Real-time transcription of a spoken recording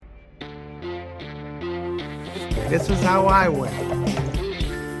This is how I win.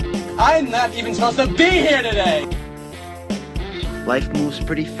 I'm not even supposed to be here today! Life moves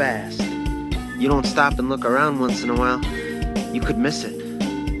pretty fast. You don't stop and look around once in a while, you could miss it.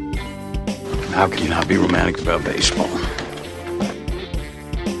 How can you not be romantic about baseball?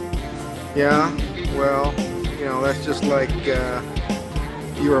 Yeah, well, that's just like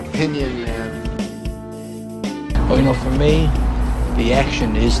your opinion, man. Well, for me, the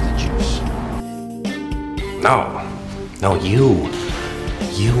action is the juice. No, you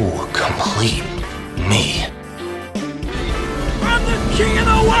complete me. I'm the king of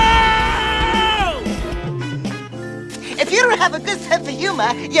the world! If you don't have a good sense of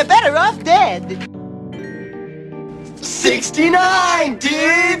humor, you're better off dead. 69,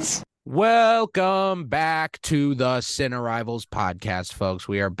 dudes! Welcome back to the Cine Rivals podcast, folks.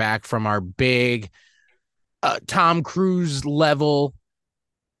 We are back from our big Tom Cruise level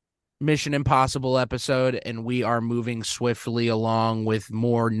Mission Impossible episode, and we are moving swiftly along with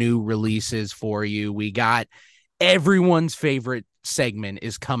more new releases for you. We got everyone's favorite segment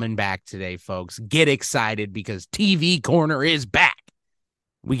is coming back today, folks. Get excited because TV Corner is back.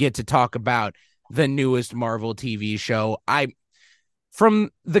 We get to talk about the newest Marvel TV show. From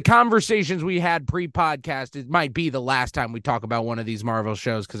the conversations we had pre-podcast, it might be the last time we talk about one of these Marvel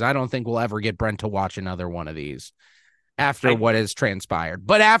shows because I don't think we'll ever get Brent to watch another one of these after what has transpired.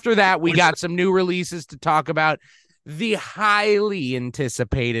 But after that, we got some new releases to talk about. The highly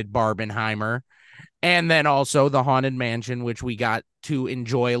anticipated Barbenheimer, and then also the Haunted Mansion, which we got to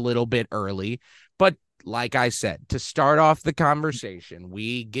enjoy a little bit early. But like I said, to start off the conversation,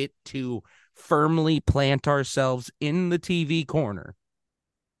 we get to firmly plant ourselves in the TV corner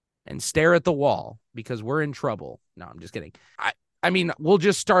and stare at the wall because we're in trouble. No, I'm just kidding. I mean, we'll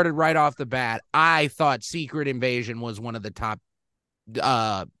just start it right off the bat. I thought Secret Invasion was one of the top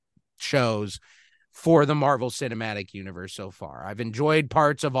shows for the Marvel Cinematic Universe so far. I've enjoyed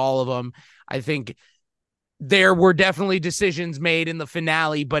parts of all of them. I think there were definitely decisions made in the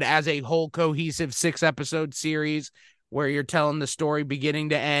finale, but as a whole cohesive 6-episode series where you're telling the story beginning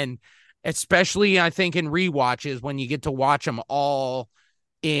to end, especially I think in rewatches when you get to watch them all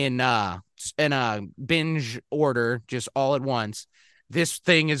in a binge order, just all at once, this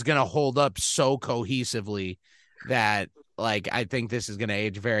thing is going to hold up so cohesively that I think this is going to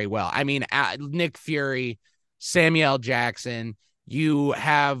age very well. I mean, Nick Fury, Samuel Jackson, you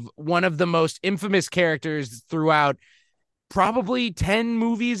have one of the most infamous characters throughout probably 10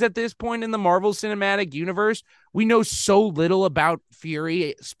 movies at this point in the Marvel Cinematic Universe. We know so little about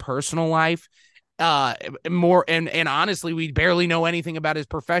Fury's personal life. And honestly, we barely know anything about his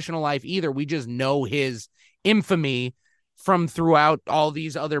professional life either. We just know his infamy from throughout all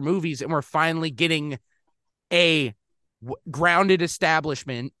these other movies. And we're finally getting a grounded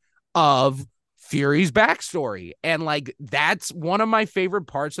establishment of Fury's backstory. And that's one of my favorite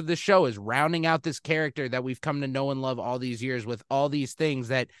parts of the show is rounding out this character that we've come to know and love all these years with all these things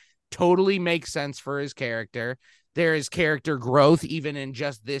that totally make sense for his character. There is character growth even in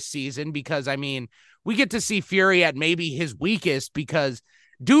just this season because, I mean, we get to see Fury at maybe his weakest because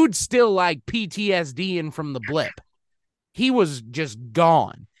dude's still PTSDing from the blip. He was just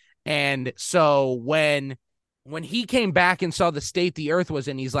gone. And so when he came back and saw the state the earth was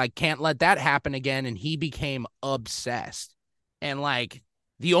in, he's like, can't let that happen again. And he became obsessed. And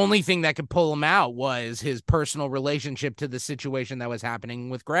the only thing that could pull him out was his personal relationship to the situation that was happening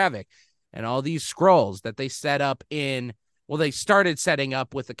with Gravik. And all these scrolls that they they started setting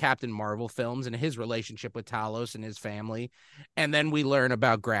up with the Captain Marvel films and his relationship with Talos and his family. And then we learn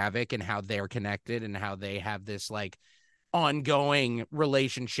about Gravik and how they're connected and how they have this ongoing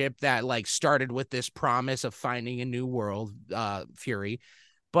relationship that started with this promise of finding a new world, Fury.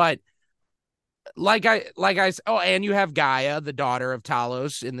 But and you have Gaia, the daughter of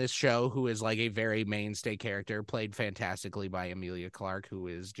Talos in this show, who is a very mainstay character, played fantastically by Emilia Clarke, who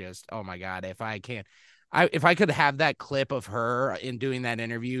is just, oh my God, if I could have that clip of her in doing that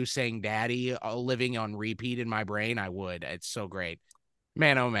interview saying daddy living on repeat in my brain, I would. It's so great.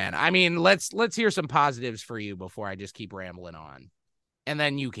 Man, oh man. I mean, let's hear some positives for you before I just keep rambling on. And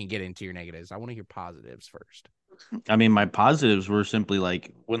then you can get into your negatives. I want to hear positives first. I mean, my positives were simply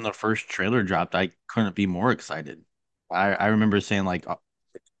when the first trailer dropped, I couldn't be more excited. I remember saying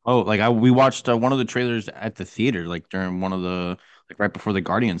we watched one of the trailers at the theater, during one of the right before the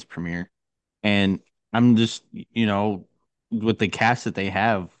Guardians premiere, and I'm just with the cast that they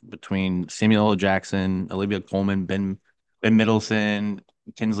have between Samuel L. Jackson, Olivia Colman, Ben Middleton,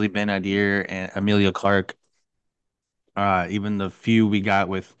 Kingsley Ben-Adir, and Emilia Clarke. Even the few we got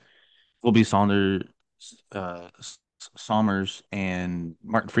with Colby Saunders, Sommers and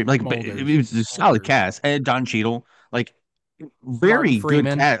Martin Freeman. Like, but it Mulders. was a solid Mulders. cast. And Don Cheadle, like, Martin very good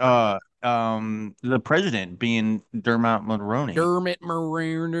Freeman. cat. The president being Dermot Mulroney. Dermot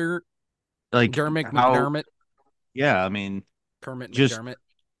Mulroney. Like Dermot how? McDermott. Yeah, I mean, Kermit just McDermott.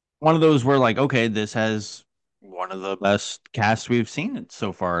 one of those where like, okay, this has one of the best casts we've seen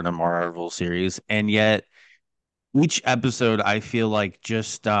so far in a Marvel series, and yet each episode I feel like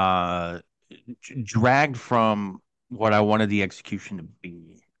just dragged from what I wanted the execution to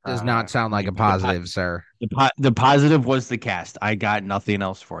be. Does not sound like a positive, sir. The positive was the cast. I got nothing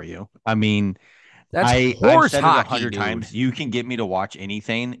else for you. I mean, That's I've horse said it hockey, 100 dude. times. You can get me to watch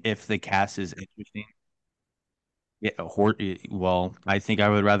anything if the cast is interesting. Yeah, well, I think I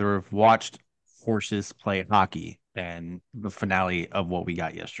would rather have watched horses play hockey than the finale of what we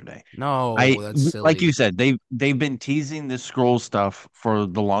got yesterday. No, that's silly. Like you said, they've been teasing this scroll stuff for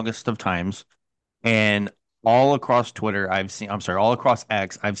the longest of times, and all across Twitter, all across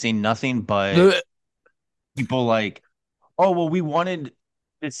X, I've seen nothing but people like, oh, well, we wanted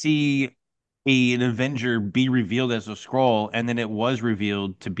to see an Avenger be revealed as a scroll, and then it was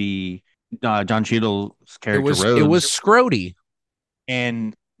revealed to be Don Cheadle's character. It was Scrody,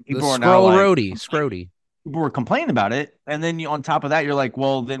 and people the are now like, Scrody. People were complaining about it, and then on top of that, you're like,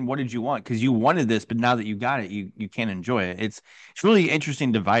 well, then what did you want? Because you wanted this, but now that you got it, you can't enjoy it. It's really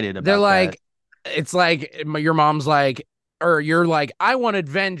interesting, divided about. They're like, that. It's like your mom's like, or you're like, I want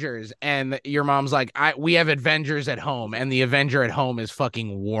Avengers, and your mom's like, we have Avengers at home, and the Avenger at home is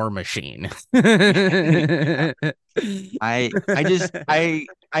fucking War Machine. I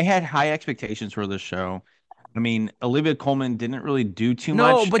had high expectations for this show. I mean, Olivia Colman didn't really do too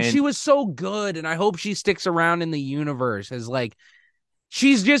much. No, but she was so good, and I hope she sticks around in the universe as like,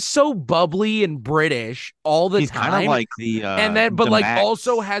 she's just so bubbly and British all the time. She's kind of like but like Max.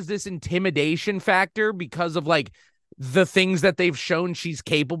 Also has this intimidation factor because of like the things that they've shown she's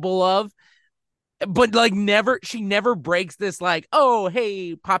capable of. But like she never breaks this like, oh,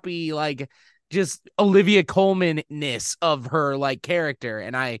 hey, Poppy, like just Olivia Colman-ness of her like character.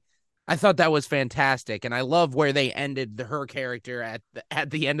 And I thought that was fantastic. And I love where they ended her character at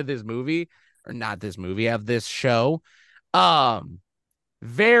the end of this movie, or not this movie, of this show.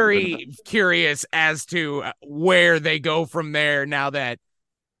 Very curious as to where they go from there now that,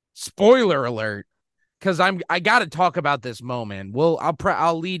 spoiler alert, because I got to talk about this moment.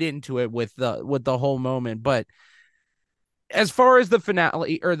 I'll lead into it with the whole moment, but as far as the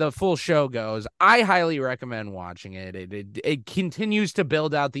finale or the full show goes, I highly recommend watching it. It continues to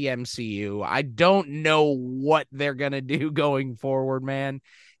build out the MCU. I don't know what they're gonna do going forward, man.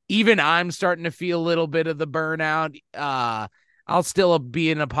 Even I'm starting to feel a little bit of the burnout. I'll still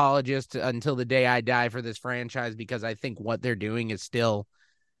be an apologist until the day I die for this franchise, because I think what they're doing is still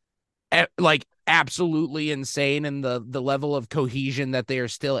like absolutely insane, and the level of cohesion that they are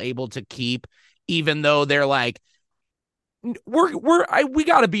still able to keep, even though they're like, we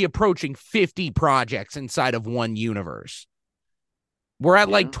got to be approaching 50 projects inside of one universe. We're at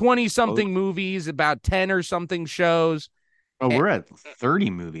like 20 something movies, about 10 or something shows. Oh, we're at 30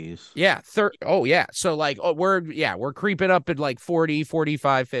 movies. Yeah. So like, we're creeping up at like 40,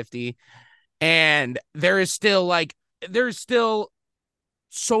 45, 50. And there's still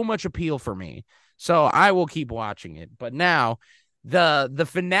so much appeal for me. So I will keep watching it. But now the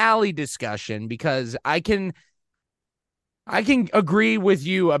finale discussion, because I can agree with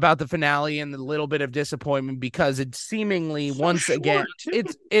you about the finale and the little bit of disappointment, because it's seemingly once again,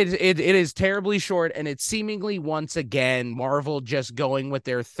 it is terribly short, and it's seemingly once again Marvel just going with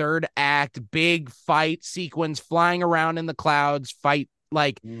their third act big fight sequence, flying around in the clouds, fight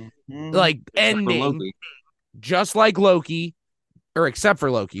like ending, just like Loki, or except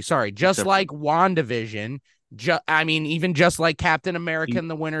for Loki, sorry, just like WandaVision. Even just like Captain America and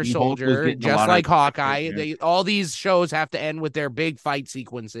the Winter Soldier, just like Hawkeye, all these shows have to end with their big fight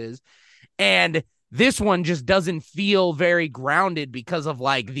sequences. And this one just doesn't feel very grounded because of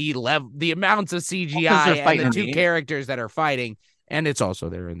like the amounts of CGI and the two characters that are fighting. And it's also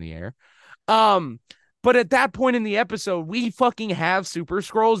there in the air. But at that point in the episode, we fucking have Super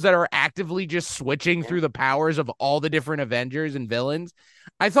Skrulls that are actively just switching through the powers of all the different Avengers and villains.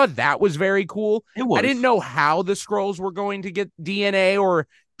 I thought that was very cool. I didn't know how the Skrulls were going to get DNA or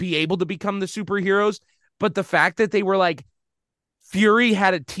be able to become the superheroes, but the fact that they were like, Fury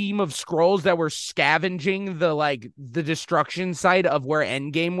had a team of Skrulls that were scavenging the destruction site of where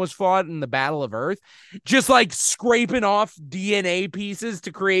Endgame was fought in the Battle of Earth, just like scraping off DNA pieces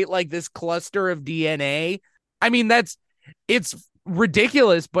to create like this cluster of DNA. I mean, it's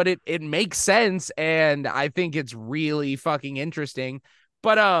ridiculous, but it makes sense, and I think it's really fucking interesting.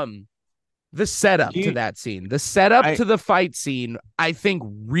 But The setup to that scene, the setup to the fight scene, I think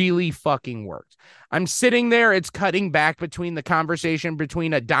really fucking worked. I'm sitting there, it's cutting back between the conversation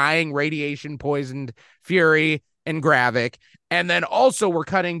between a dying radiation poisoned Fury and Gravik. And then also we're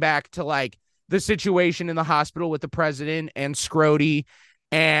cutting back to like the situation in the hospital with the president and Scrody.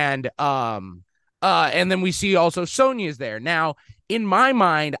 And then we see also Sonya's there. Now, in my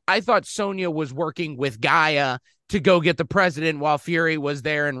mind, I thought Sonya was working with Gaia to go get the president while Fury was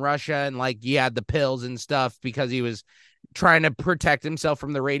there in Russia and like he had the pills and stuff because he was trying to protect himself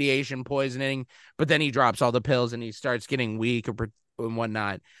from the radiation poisoning. But then he drops all the pills and he starts getting weak and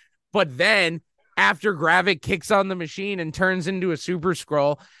whatnot. But then after Gravik kicks on the machine and turns into a Super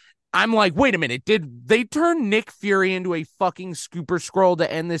Skrull, I'm like, wait a minute, did they turn Nick Fury into a fucking Super Skrull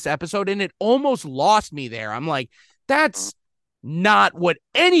to end this episode? And it almost lost me there. I'm like, that's not what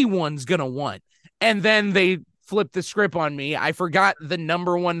anyone's gonna want. And then they flipped the script on me. I forgot the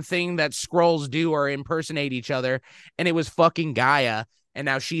number one thing that Skrulls do or impersonate each other, and it was fucking Gaia. And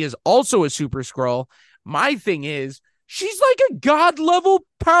now she is also a Super Skrull. My thing is, she's like a god level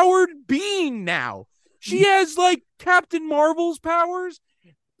powered being now. She has like Captain Marvel's powers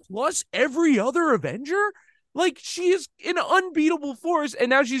plus every other Avenger. Like she is an unbeatable force, and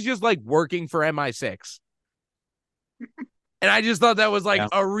now she's just like working for MI6. And I just thought that was like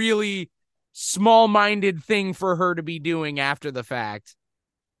a really small-minded thing for her to be doing after the fact.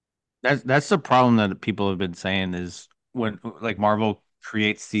 That's the problem that people have been saying is when like Marvel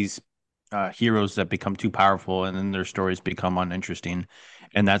creates these heroes that become too powerful and then their stories become uninteresting,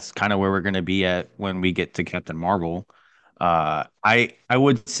 and that's kind of where we're going to be at when we get to Captain Marvel. I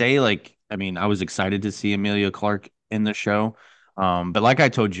would say like I mean I was excited to see Emilia Clarke in the show, but like I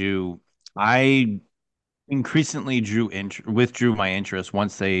told you, I increasingly withdrew my interest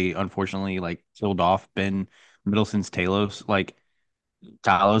once they unfortunately like killed off Ben Middleton's Talos.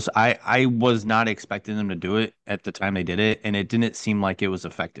 I was not expecting them to do it at the time they did it, and it didn't seem like it was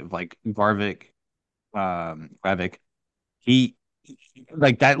effective. Like Gravik, he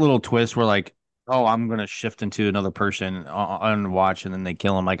like that little twist where like, oh, I'm gonna shift into another person on watch, and then they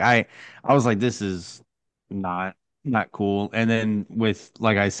kill him. Like I was like, this is not cool. And then with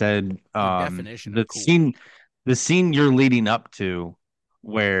like I said, the cool. The scene you're leading up to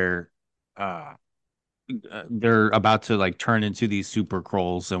where they're about to like turn into these super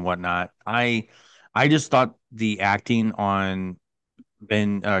Krulls and whatnot. I just thought the acting on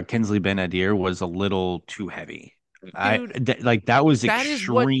Kinsley Ben-Adir was a little too heavy. Dude, like that was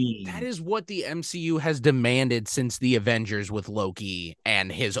extreme. That is what the MCU has demanded since the Avengers with Loki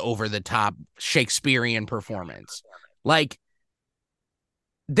and his over the top Shakespearean performance. Like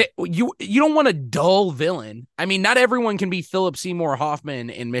you don't want a dull villain. I mean, not everyone can be Philip Seymour Hoffman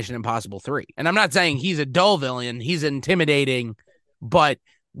in Mission Impossible 3. And I'm not saying he's a dull villain. He's intimidating, but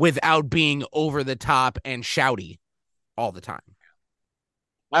without being over the top and shouty all the time.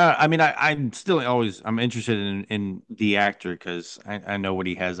 I mean, I'm still I'm interested in the actor because I know what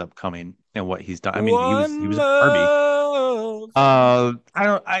he has upcoming and what he's done. I mean, he was in Barbie.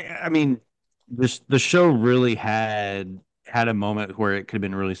 I mean, the show really had a moment where it could have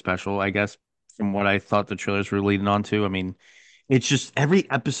been really special, I guess, from what I thought the trailers were leading on to. I mean, it's just every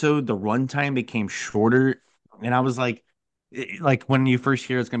episode, the runtime became shorter, and I was like when you first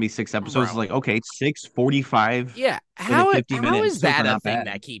hear it's gonna be 6 episodes, it's like, okay, 6:45. Yeah, how is that a thing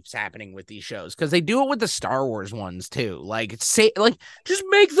that keeps happening with these shows? Because they do it with the Star Wars ones too. Like, just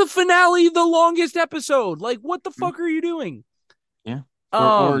make the finale the longest episode. Like, what the fuck are you doing? Yeah,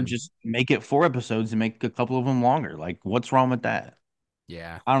 or just make it 4 episodes and make a couple of them longer. Like, what's wrong with that?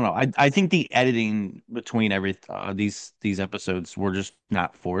 Yeah, I don't know. I think the editing between these episodes were just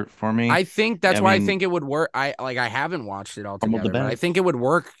not for me. I think that's why I think it would work. I haven't watched it all together, but I think it would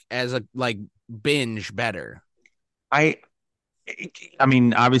work as a binge better. I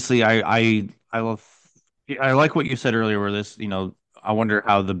mean, obviously, I like what you said earlier. Where this, I wonder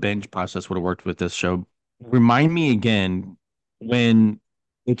how the binge process would have worked with this show. Remind me again when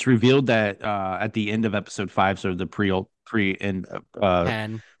it's revealed that at the end of episode 5, so the pre-end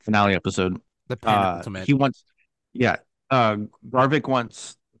finale episode, the penultimate. Gravik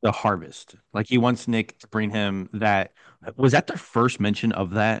wants the harvest. Like he wants Nick to bring him that. Was that the first mention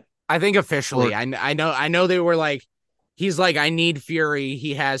of that? I think officially. I know they were like, he's like, I need Fury.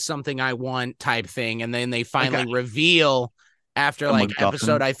 He has something I want type thing. And then they finally reveal after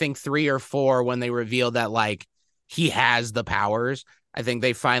episode, I think 3 or 4, when they reveal that like he has the powers. I think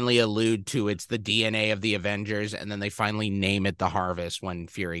they finally allude to it's the DNA of the Avengers, and then they finally name it the Harvest when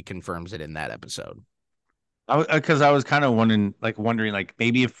Fury confirms it in that episode. Because I was kind of wondering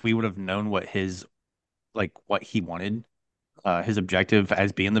maybe if we would have known what his what he wanted, his objective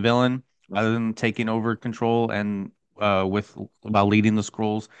as being the villain, rather than taking over control and with while leading the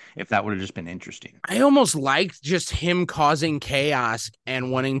scrolls, if that would have just been interesting. I almost liked just him causing chaos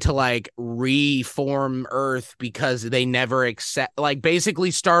and wanting to like reform Earth because they never accept, like basically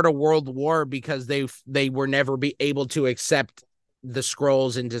start a world war because they were never be able to accept the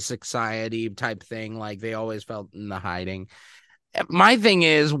scrolls into society type thing. Like they always felt in the hiding. My thing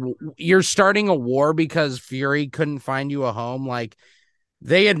is, you're starting a war because Fury couldn't find you a home. Like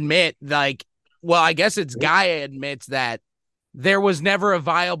they admit, like, well, I guess it's Gaia admits that there was never a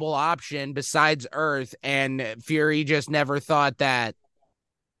viable option besides Earth, and Fury just never thought that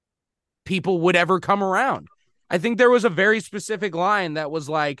people would ever come around. I think there was a very specific line that was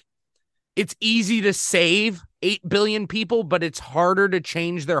like, it's easy to save 8 billion people, but it's harder to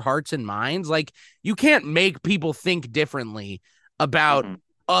change their hearts and minds. Like, you can't make people think differently about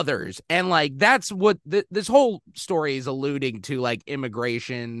others. And like, that's what this whole story is alluding to, like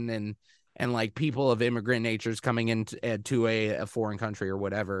immigration and like people of immigrant natures coming into a foreign country or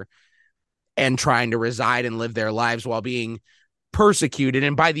whatever and trying to reside and live their lives while being persecuted.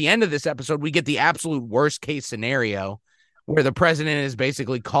 And by the end of this episode, we get the absolute worst case scenario where the president is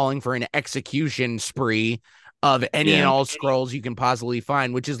basically calling for an execution spree of any and all scrolls you can possibly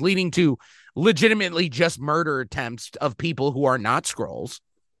find, which is leading to legitimately just murder attempts of people who are not scrolls.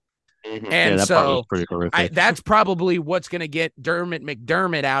 And so that's probably what's going to get Dermot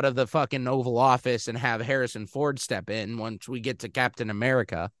McDermott out of the fucking Oval Office and have Harrison Ford step in once we get to Captain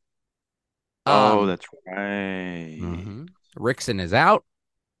America. That's right. Rickson is out.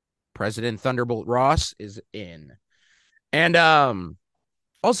 President Thunderbolt Ross is in. And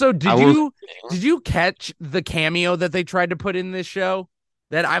also, did you catch the cameo that they tried to put in this show?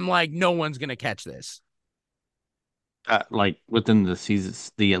 That I'm like, no one's going to catch this. Like within the season,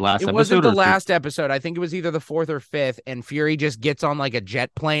 the last episode? It wasn't the last episode. I think it was either the fourth or fifth, and Fury just gets on like a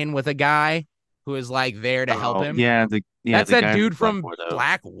jet plane with a guy who is like there to help him. That's that dude from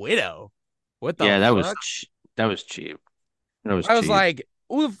Black Widow. What the fuck? That was cheap. That was cheap. I was like,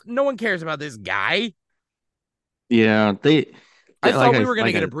 oof, no one cares about this guy. Yeah, I thought we were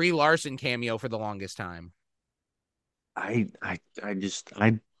gonna get a Brie Larson cameo for the longest time. I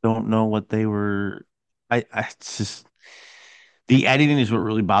don't know what they were. I just the editing is what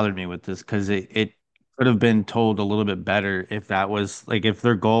really bothered me with this, because it could have been told a little bit better if that was like, if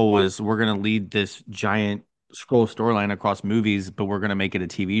their goal was, we're gonna lead this giant scroll storyline across movies, but we're gonna make it a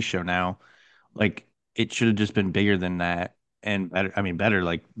TV show now. Like, it should have just been bigger than that and better. I mean, better.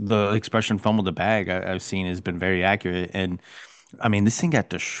 Like the expression "fumble the bag" I've seen has been very accurate. And I mean, this thing got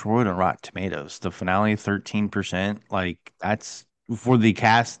destroyed on Rotten Tomatoes. The finale, 13%. Like, that's for the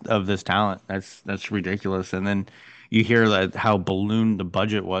cast of this talent. That's ridiculous. And then you hear that how ballooned the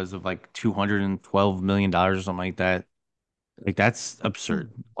budget was of like $212 million or something like that. Like, that's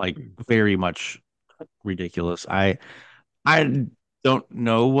absurd. Like, very much ridiculous. I don't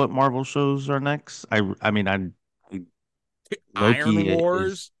know what Marvel shows are next. Iron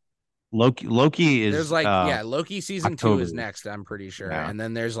Wars. Loki is there's like Loki season October. 2 is next, I'm pretty sure. And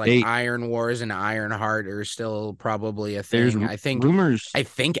then there's like Iron Wars and Iron Heart are still probably a thing. I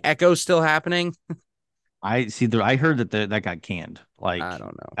think Echo's still happening. I heard that got canned. Like, I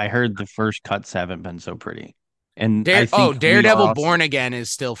don't know. I heard the first cuts haven't been so pretty. And Daredevil Born Again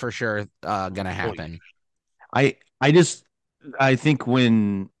is still for sure gonna happen. I think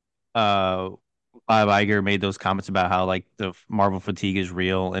when Bob Iger made those comments about how like the Marvel fatigue is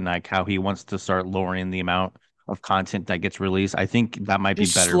real and like how he wants to start lowering the amount of content that gets released, I think that might be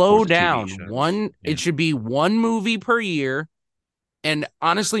better. Slow down. It should be one movie per year, and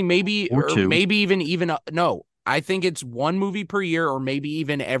honestly, maybe even no. I think it's one movie per year, or maybe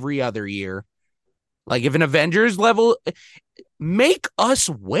even every other year. Like, if an Avengers level, make us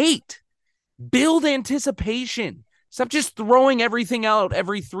wait, build anticipation. Stop just throwing everything out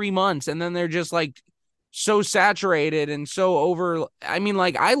every 3 months, and then they're just like so saturated and so over. I mean,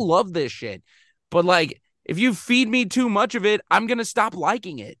 like, I love this shit, but like, if you feed me too much of it, I'm gonna stop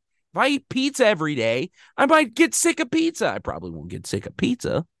liking it. If I eat pizza every day, I might get sick of pizza. I probably won't get sick of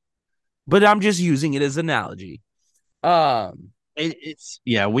pizza, but I'm just using it as an analogy. We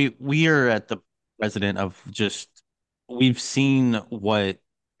are at the president of just, we've seen what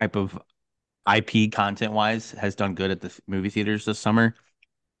type of IP content wise has done good at the movie theaters this summer,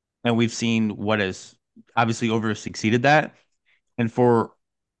 and we've seen what has obviously over succeeded that. And for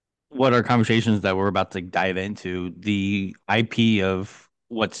what our conversations that we're about to dive into, the IP of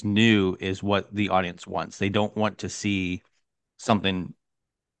what's new is what the audience wants. They don't want to see something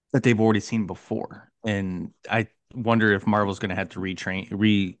that they've already seen before. And I wonder if Marvel's going to have to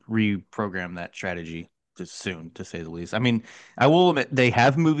reprogram that strategy. just soon, to say the least. I mean, I will admit they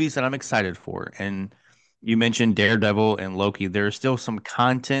have movies that I'm excited for, and you mentioned Daredevil and Loki. There's still some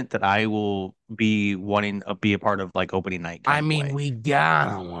content that I will be wanting to be a part of, like opening night. I mean, we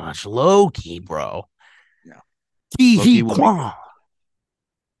gotta watch Loki, bro. Yeah, Loki will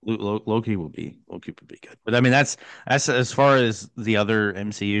be. Loki will be good. But I mean, that's as far as the other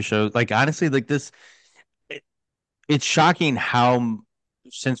MCU shows. Like honestly, like this, it's shocking how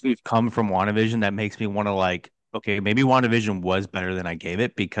since we've come from WandaVision, that makes me want to like, okay, maybe WandaVision was better than I gave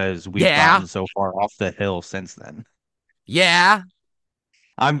it because we've gotten so far off the hill since then. Yeah,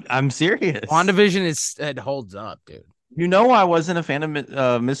 I'm serious. WandaVision it holds up, dude. You know, I wasn't a fan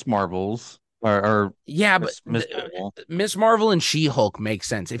of Miss Marvel's or yeah, Miss Marvel. Miss Marvel and She-Hulk make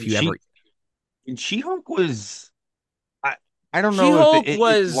sense if you ever. And She-Hulk was, I don't know if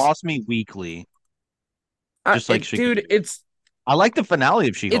it lost me weekly. Just like dude, I like the finale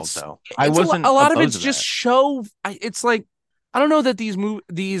of She-Hulk though. I wasn't a lot of it's just show. It's like I don't know that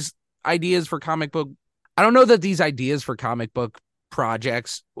these ideas for comic book. I don't know that these ideas for comic book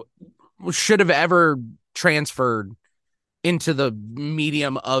projects should have ever transferred into the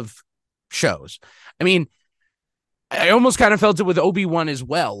medium of shows. I mean, I almost kind of felt it with Obi-Wan as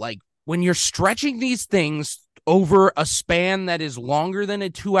well. Like when you're stretching these things over a span that is longer than a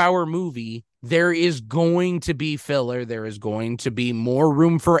 2-hour movie, there is going to be filler. There is going to be more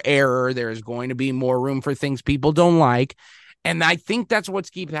room for error. There is going to be more room for things people don't like. And I think that's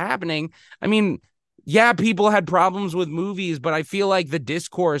what keeps happening. I mean, yeah, people had problems with movies, but I feel like the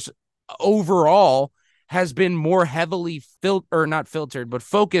discourse overall has been more heavily not filtered, but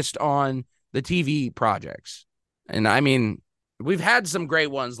focused on the TV projects. And I mean, we've had some great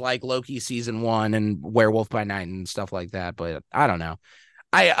ones like Loki season 1 and Werewolf by Night and stuff like that, but I don't know.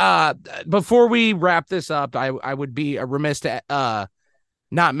 Before we wrap this up, I would be remiss to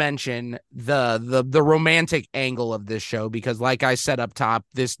not mention the romantic angle of this show, because like I said up top,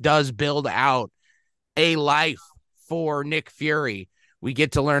 this does build out a life for Nick Fury. We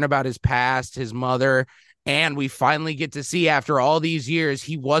get to learn about his past, his mother, and we finally get to see after all these years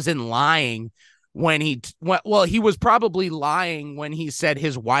he wasn't lying when he was probably lying when he said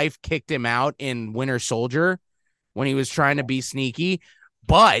his wife kicked him out in Winter Soldier when he was trying to be sneaky,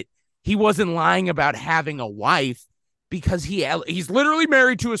 but he wasn't lying about having a wife because he's literally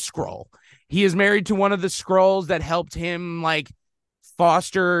married to a Skrull. He is married to one of the Skrulls that helped him like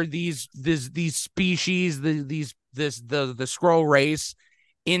foster these species, the Skrull race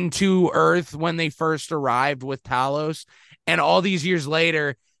into Earth when they first arrived with Talos. And all these years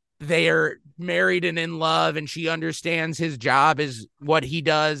later, they are married and in love, and she understands his job is what he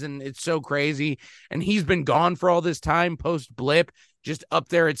does, and it's so crazy. And he's been gone for all this time post blip, just up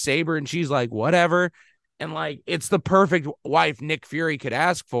there at Saber, and she's like, whatever. And like, it's the perfect wife Nick Fury could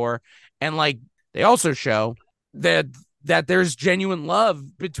ask for. And like, they also show that there's genuine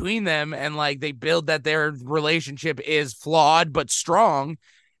love between them, and like they build that their relationship is flawed but strong,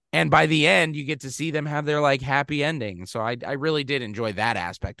 and by the end you get to see them have their like happy ending. So I really did enjoy that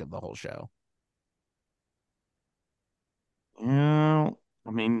aspect of the whole show. Yeah,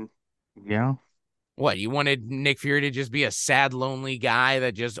 I mean, yeah. What, you wanted Nick Fury to just be a sad, lonely guy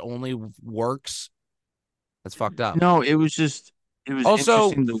that just only works? That's fucked up. No, it was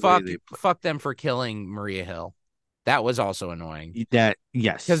also fuck them for killing Maria Hill. That was also annoying.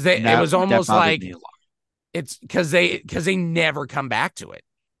 Yes, because it was almost like it's because they never come back to it.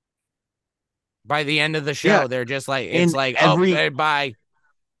 By the end of the show, they're just like bye.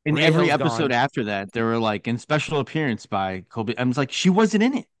 In every episode after that, they were like in special appearance by Colby. I was like, she wasn't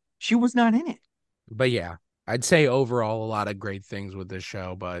in it. She was not in it. But yeah, I'd say overall a lot of great things with this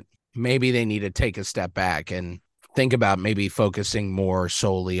show, but maybe they need to take a step back and think about maybe focusing more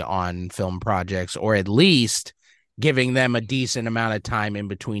solely on film projects, or at least giving them a decent amount of time in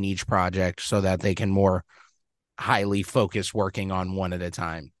between each project so that they can more highly focus working on one at a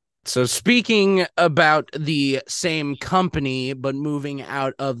time. So speaking about the same company, but moving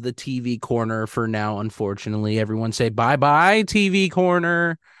out of the TV corner for now, unfortunately, everyone say bye-bye TV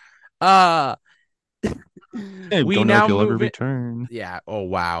corner. We now know if return. Yeah. Oh,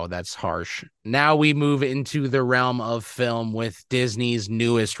 wow. That's harsh. Now we move into the realm of film with Disney's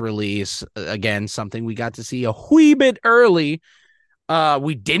newest release. Again, something we got to see a wee bit early.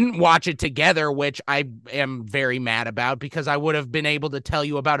 We didn't watch it together, which I am very mad about, because I would have been able to tell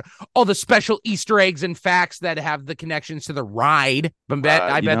you about all the special Easter eggs and facts that have the connections to the ride. But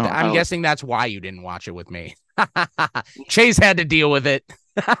I'm guessing that's why you didn't watch it with me. Chase had to deal with it.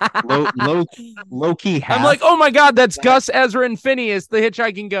 Low-key I'm like, oh my god, that's Gus, Ezra, and Phineas, the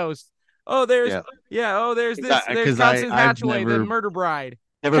hitchhiking ghost. Oh, there's this. There's Constance Hatchaway, the murder bride.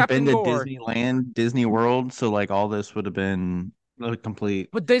 Never Captain been to Gore. Disneyland, Disney World, so like all this would have been really complete.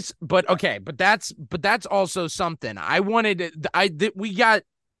 But that's also something I wanted. We got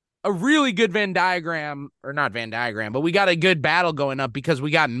a really good Venn diagram, or not Venn diagram, but we got a good battle going up because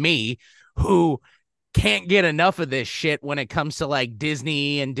we got me, who can't get enough of this shit when it comes to like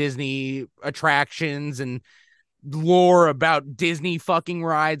Disney and Disney attractions and lore about Disney fucking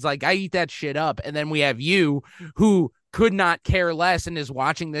rides. Like, I eat that shit up. And then we have you, who could not care less and is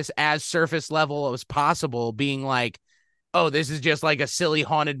watching this as surface level as possible, being like, oh, this is just like a silly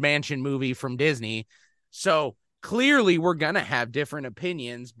haunted mansion movie from Disney. So clearly we're going to have different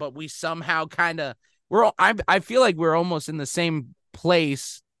opinions, but we somehow kind of, I feel like we're almost in the same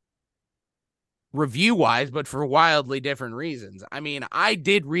place review wise, but for wildly different reasons. I mean, I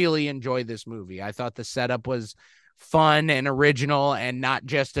did really enjoy this movie. I thought the setup was fun and original and not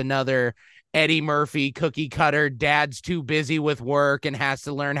just another Eddie Murphy cookie cutter. Dad's too busy with work and has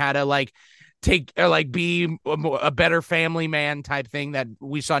to learn how to like take or like be a better family man type thing that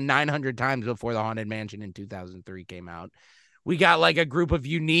we saw 900 times before the Haunted Mansion in 2003 came out. We got like a group of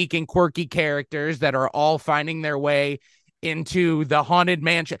unique and quirky characters that are all finding their way into the Haunted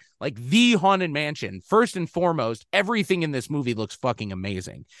Mansion. Like, the Haunted Mansion, first and foremost, everything in this movie looks fucking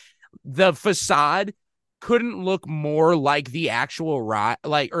amazing. The facade couldn't look more like the actual ride,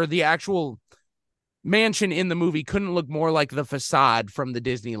 like, or the actual mansion in the movie couldn't look more like the facade from the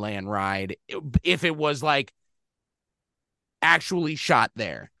Disneyland ride if it was like actually shot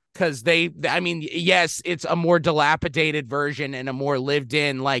there. Because I mean, yes, it's a more dilapidated version and a more lived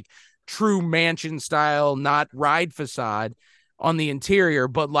in, like, true mansion style, not ride facade on the interior,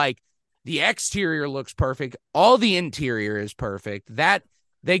 but like the exterior looks perfect. All the interior is perfect. That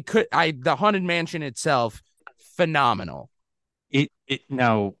the Haunted Mansion itself, phenomenal. It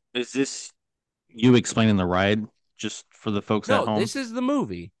now, is this you explaining the ride just for the folks at home? No, this is the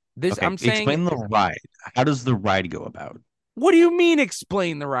movie. Okay, I'm saying, explain the ride. How does the ride go about? what do you mean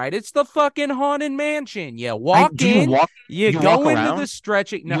explain the ride? It's the fucking Haunted Mansion. You walk in, you go into the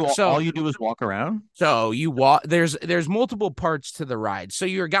stretching. No, so all you do is walk around. So you walk. There's multiple parts to the ride. So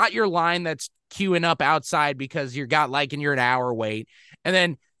you got your line that's queuing up outside because you're an hour wait, and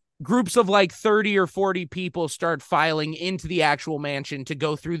then groups of like 30 or 40 people start filing into the actual mansion to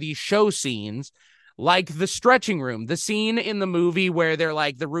go through these show scenes, like the stretching room, the scene in the movie where they're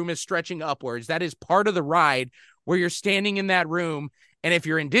like the room is stretching upwards. That is part of the ride, where you're standing in that room. And if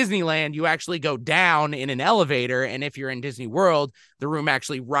you're in Disneyland, you actually go down in an elevator. And if you're in Disney World, the room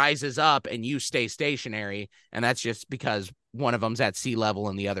actually rises up and you stay stationary. And that's just because one of them's at sea level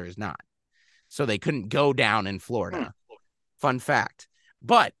and the other is not. So they couldn't go down in Florida. Fun fact.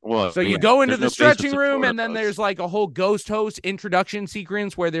 But so you go into the stretching room, and then there's like a whole ghost host introduction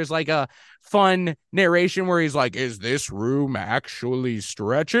sequence where there's like a fun narration where he's like, is this room actually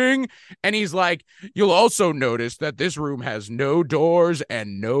stretching? And he's like, you'll also notice that this room has no doors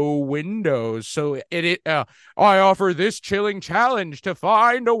and no windows. So I offer this chilling challenge to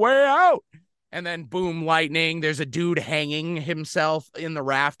find a way out. And then boom, lightning. There's a dude hanging himself in the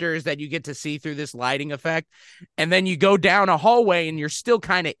rafters that you get to see through this lighting effect. And then you go down a hallway and you're still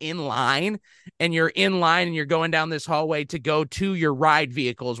kind of in line. And you're going down this hallway to go to your ride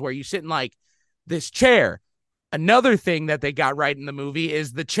vehicles, where you sit in like this chair. Another thing that they got right in the movie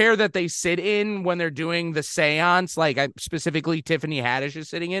is the chair that they sit in when they're doing the seance, like specifically Tiffany Haddish is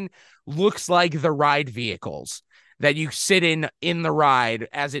sitting in, looks like the ride vehicles that you sit in the ride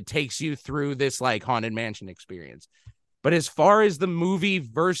as it takes you through this like Haunted Mansion experience. But as far as the movie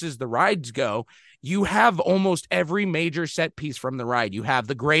versus the rides go, you have almost every major set piece from the ride. You have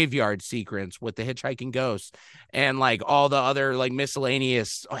the graveyard sequence with the hitchhiking ghosts and like all the other like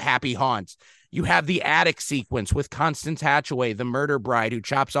miscellaneous happy haunts. You have the attic sequence with Constance Hatchaway, the murder bride who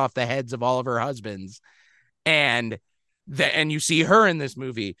chops off the heads of all of her husbands. And you see her in this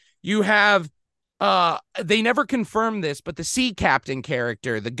movie. You have they never confirmed this, but the sea captain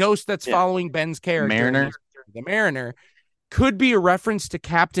character, the ghost that's following Ben's character, the Mariner, could be a reference to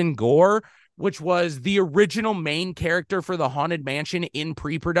Captain Gore, which was the original main character for the Haunted Mansion in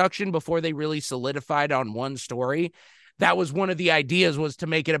pre-production before they really solidified on one story. That was one of the ideas, was to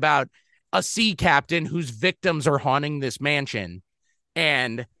make it about a sea captain whose victims are haunting this mansion.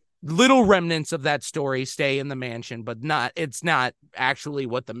 And little remnants of that story stay in the mansion, but it's not actually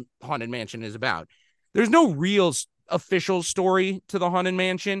what the Haunted Mansion is about. There's no real official story to the Haunted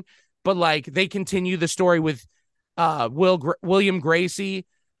Mansion, but like they continue the story with William Gracie,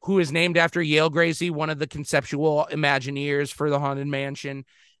 who is named after Yale Gracie, one of the conceptual Imagineers for the Haunted Mansion.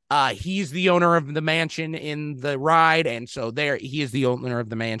 He's the owner of the mansion in the ride, and so he is the owner of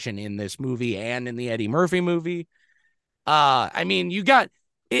the mansion in this movie and in the Eddie Murphy movie. I mean, you got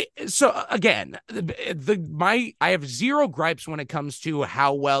So again, I have zero gripes when it comes to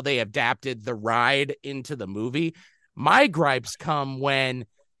how well they adapted the ride into the movie. My gripes come when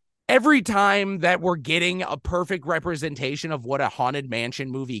every time that we're getting a perfect representation of what a haunted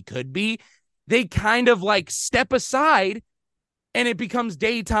mansion movie could be, they kind of like step aside and it becomes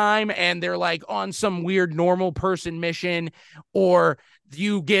daytime and they're like on some weird normal person mission, or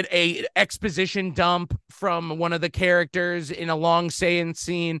you get a exposition dump from one of the characters in a long seance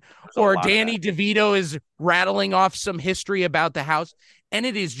scene, or Danny DeVito is rattling off some history about the house, and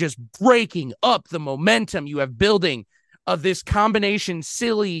it is just breaking up the momentum you have building of this combination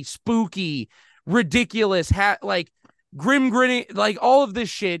silly, spooky, ridiculous, like grim grinning, like all of this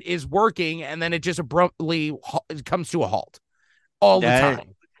shit is working, and then it just abruptly comes to a halt all the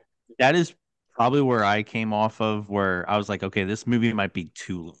time. That is probably where I came off of, where I was like, okay, this movie might be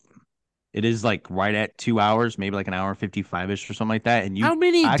too long. It is like right at 2 hours, maybe like an hour 55-ish or something like that. And how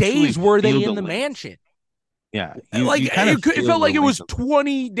many days were they in the mansion? Yeah, it felt like it was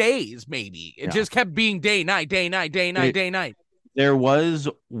 20 days, maybe. It just kept being day, night, day, night, day, night, day, night. There was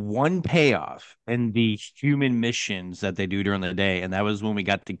one payoff in the human missions that they do during the day, and that was when we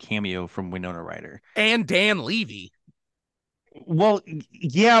got the cameo from Winona Ryder and Dan Levy. Well,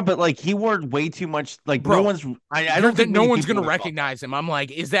 yeah, but like he wore way too much. Like Bro, no one's. I don't think no one's gonna recognize him. I'm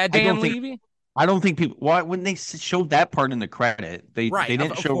like, is that Dan Levy? I don't think people. Why when they showed that part in the credit, they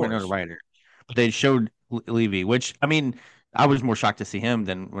didn't show Winona Ryder, but they showed Levy. Which I mean, I was more shocked to see him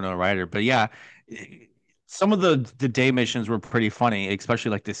than Winona Ryder. But yeah, some of the day missions were pretty funny,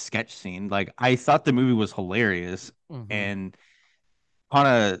 especially like this sketch scene. Like I thought the movie was hilarious and kind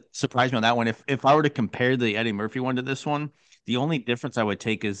of surprised me on that one. If I were to compare the Eddie Murphy one to this one, the only difference I would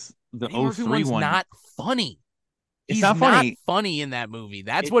take is the 03 one. Not funny. He's not funny in that movie.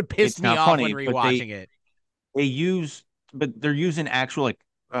 That's what pissed me off when rewatching it. They're using actual like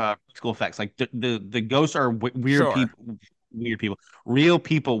physical effects. Like the ghosts are weird people. Weird people, real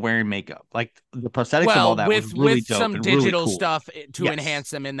people wearing makeup, like the prosthetics and all that was really dope some and digital really cool. to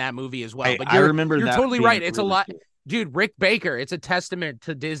enhance them in that movie as well. But I remember you're that totally right. It's really a lot, cool. Dude. Rick Baker. It's a testament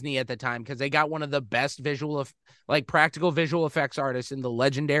to Disney at the time because they got one of the best practical visual effects artists in the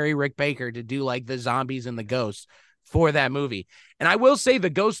legendary Rick Baker to do like the zombies and the ghosts for that movie. And I will say the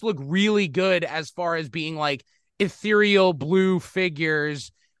ghosts look really good as far as being like ethereal blue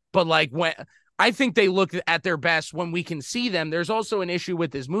figures, but like when I think they look at their best when we can see them. There's also an issue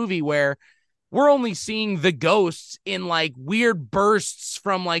with this movie where we're only seeing the ghosts in like weird bursts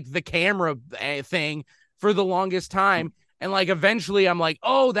from like the camera thing for the longest time. And like eventually I'm like,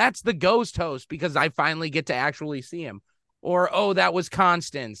 oh, that's the ghost host because I finally get to actually see him. Or, oh, that was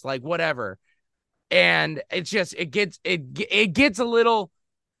Constance, like whatever. And it's just, it gets a little,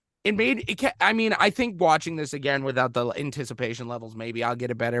 I think watching this again without the anticipation levels, maybe I'll get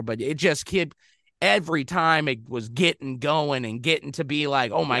it better, but it just every time it was getting going and getting to be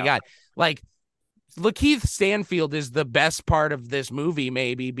like, oh my God, like Lakeith Stanfield is the best part of this movie,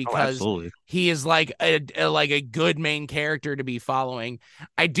 maybe because he is like a good main character to be following.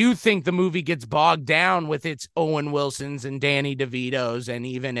 I do think the movie gets bogged down with its Owen Wilsons and Danny DeVitos and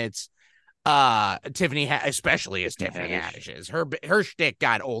even its Tiffany, especially as Tiffany Haddish's. Her shtick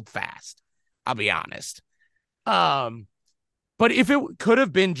got old fast. I'll be honest. But if it could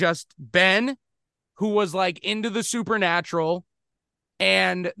have been just Ben, who was like into the supernatural,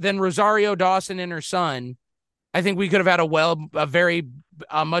 and then Rosario Dawson and her son, I think we could have had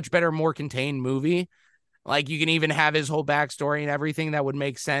a much better, more contained movie. Like you can even have his whole backstory and everything that would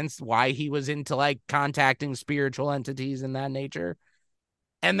make sense why he was into like contacting spiritual entities and that nature.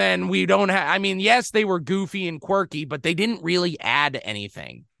 And then we don't have, yes, they were goofy and quirky, but they didn't really add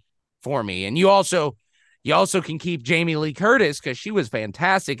anything for me. And you also can keep Jamie Lee Curtis because she was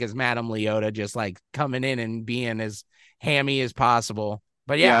fantastic as Madame Leota, just like coming in and being as hammy as possible.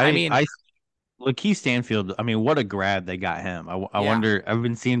 But Lakeith Stanfield, what a grab they got him. I wonder, I've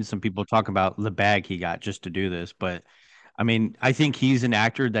been seeing some people talk about the bag he got just to do this, but I think he's an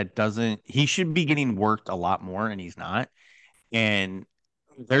actor that he should be getting worked a lot more and he's not. And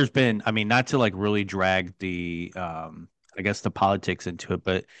there's been, not to like really drag the, I guess the politics into it,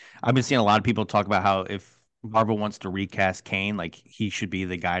 but I've been seeing a lot of people talk about how if Marvel wants to recast Kane, like he should be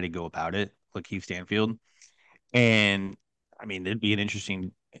the guy to go about it, Lakeith Stanfield. And it'd be an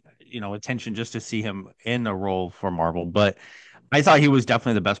interesting, attention just to see him in a role for Marvel. But I thought he was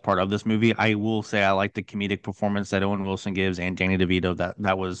definitely the best part of this movie. I will say I like the comedic performance that Owen Wilson gives and Danny DeVito.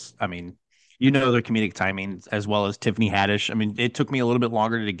 That was, their comedic timing as well as Tiffany Haddish. It took me a little bit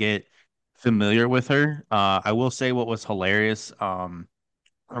longer to get familiar with her. I will say what was hilarious,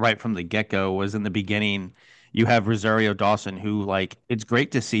 right from the get-go was in the beginning. you have Rosario Dawson, who like it's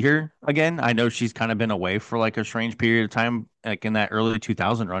great to see her again. I know she's kind of been away for like a strange period of time, like in that early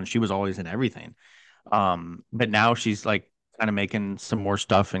 2000 run. She was always in everything. But now she's like kind of making some more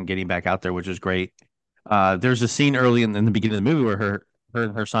stuff and getting back out there, which is great. There's a scene early in the beginning of the movie where her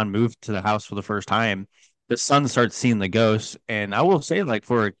and her son moved to the house for the first time. The son starts seeing the ghosts, and I will say, like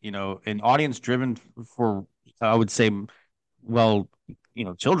for an audience driven for, I would say, well,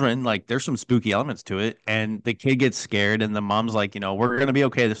 children, like there's some spooky elements to it, and the kid gets scared, and the mom's like, we're gonna be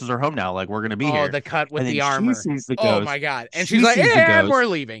okay. This is our home now. Like we're gonna be Oh, here. the cut with And then the she armor. sees the Oh my ghost. God. And she's She like, sees the and ghost. we're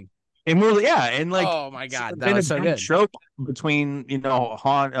leaving. And really, yeah, and like Oh my God, that been was a so big good. trope between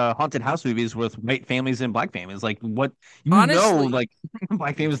haunted house movies with white families and black families. Like what Honestly, like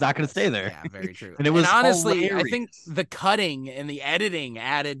black family's not going to stay there. Yeah, very true. And it And was honestly, I think hilarious. the cutting and the editing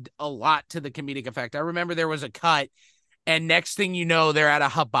added a lot to the comedic effect. I remember there was a cut, and next thing you know, they're at a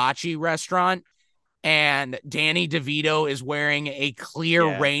hibachi restaurant, and Danny DeVito is wearing a clear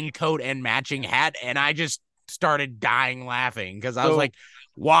Yeah. raincoat and matching hat, and I just started dying laughing because I was So- like,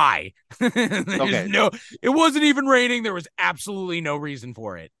 why? Okay. It wasn't even raining. There was absolutely no reason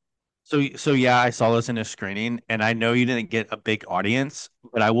for it. So yeah, I saw this in a screening, and I know you didn't get a big audience,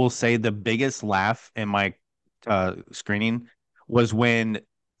 but I will say the biggest laugh in my screening was when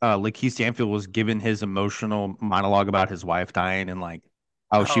Lakeith Stanfield was given his emotional monologue about his wife dying, and like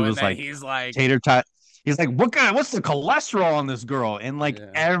how she and was then like he's like, tater tot. He's like, what's the cholesterol on this girl? And like Yeah.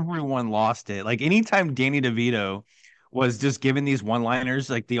 everyone lost it. Like anytime Danny DeVito was just giving these one-liners,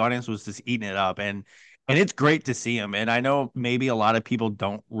 like the audience was just eating it up. And it's great to see him. And I know maybe a lot of people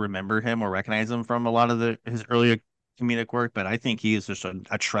don't remember him or recognize him from a lot of his earlier comedic work, but I think he is just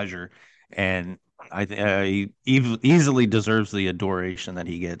a treasure. And he easily deserves the adoration that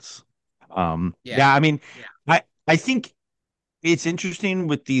he gets. I mean, I think it's interesting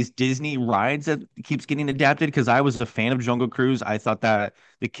with these Disney rides that keeps getting adapted because I was a fan of Jungle Cruise. I thought that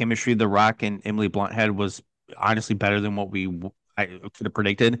the chemistry The Rock and Emily Blunt had was honestly better than what I could have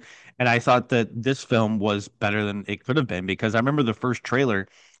predicted, and I thought that this film was better than it could have been because I remember the first trailer.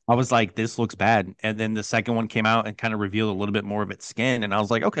 I was like, this looks bad. And then the second one came out and kind of revealed a little bit more of its skin. And I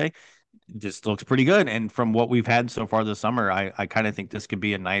was like, okay, this looks pretty good. And from what we've had so far this summer, I kind of think this could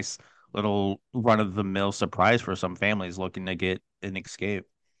be a nice little run of the mill surprise for some families looking to get an escape.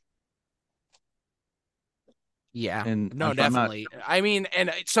 Yeah, And no, I'm not- definitely. I mean, and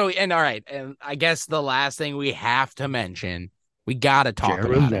all right. And I guess the last thing we have to mention, we got to talk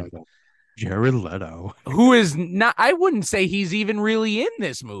about him. Jared Leto. Who is not, I wouldn't say he's even really in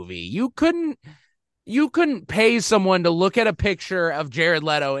this movie. You couldn't pay someone to look at a picture of Jared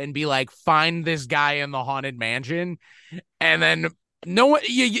Leto and be like, find this guy in the Haunted Mansion. And then no one,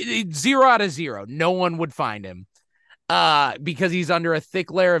 0 out of 0, no one would find him because he's under a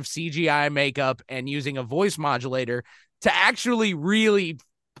thick layer of CGI makeup and using a voice modulator to actually really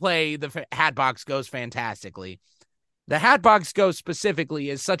play the Hatbox Ghost fantastically. The Hatbox Ghost specifically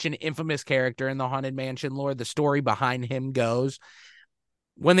is such an infamous character in the Haunted Mansion lore. The story behind him goes,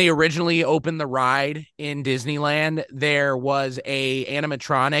 when they originally opened the ride in Disneyland, there was a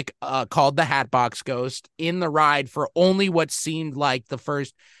animatronic called the Hatbox Ghost in the ride for only what seemed like the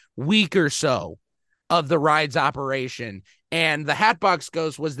first week or so of the ride's operation. And the Hatbox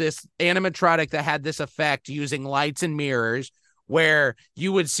Ghost was this animatronic that had this effect using lights and mirrors, where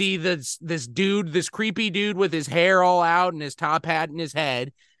you would see this creepy dude with his hair all out and his top hat in his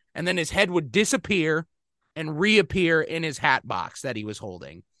head, and then his head would disappear and reappear in his hat box that he was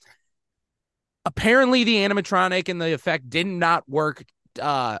holding. Apparently, the animatronic and the effect did not work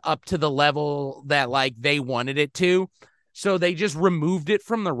up to the level that like they wanted it to, so they just removed it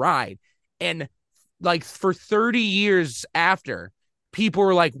from the ride. And like for 30 years after, people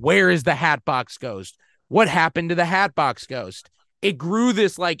were like, "Where is the Hatbox Ghost? What happened to the Hatbox Ghost?" It grew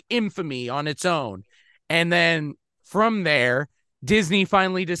this like infamy on its own. And then from there, Disney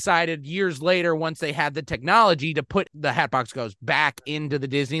finally decided years later, once they had the technology, to put the Hatbox Ghost back into the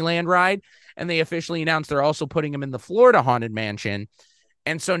Disneyland ride. And they officially announced they're also putting him in the Florida Haunted Mansion.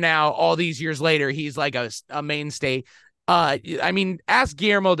 And so now, all these years later, he's like a mainstay. I mean, ask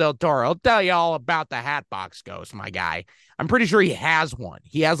Guillermo del Toro. He'll tell you all about the Hatbox Ghost, my guy. I'm pretty sure he has one.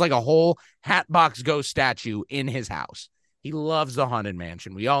 He has like a whole Hatbox Ghost statue in his house. He loves the Haunted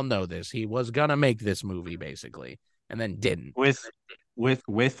Mansion. We all know this. He was gonna make this movie basically, and then didn't. With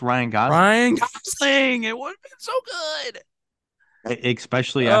Ryan Gosling. Ryan Gosling. It would have been so good.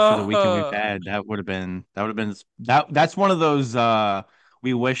 Especially after the weekend we've had, that's one of those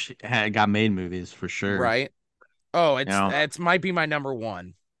we wish had got made movies for sure. Right. Oh, it's might be my number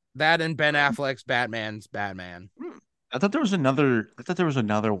one. That and Ben Affleck's Batman's Batman. I thought there was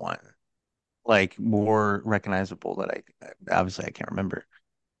another one. like more recognizable that I obviously I can't remember.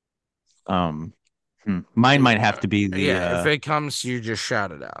 Um, Mine might have to be the Yeah, if it comes, you just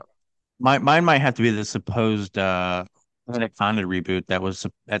shout it out. mine might have to be the supposed Anaconda reboot that was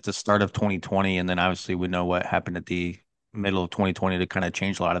at the start of 2020, and then obviously we know what happened at the middle of 2020 to kind of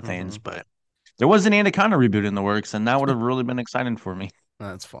change a lot of things. But there was an Anaconda reboot in the works, and that would have really been exciting for me.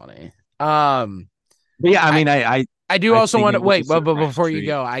 That's funny. But yeah, I mean, I do also think want to it was a wait, but surprise before you treat.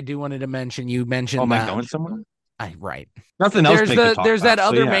 go, I do wanted to mention you Oh, mentioned am I that. going somewhere? Right. Nothing else big to talk There's about, that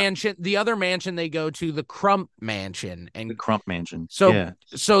other so yeah. mansion, the other mansion they go to, the Crump Mansion, The and Crump Mansion. so Yeah.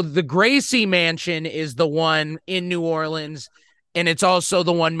 so the Gracie Mansion is the one in New Orleans, and it's also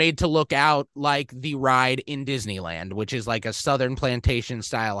the one made to look out like the ride in Disneyland, which is like a Southern plantation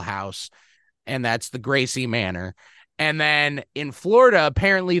style house, and that's the Gracie Manor. And then in Florida,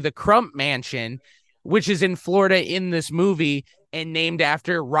 apparently the Crump Mansion, which is in Florida in this movie and named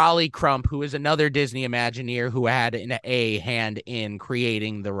after Raleigh Crump, who is another Disney Imagineer who had a hand in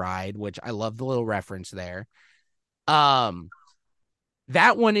creating the ride, which I love the little reference there.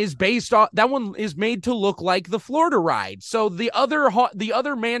 That one is made to look like the Florida ride. So the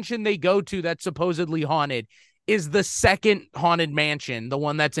other mansion they go to that's supposedly haunted is the second haunted mansion, the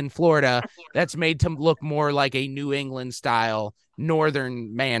one that's in Florida, that's made to look more like a New England style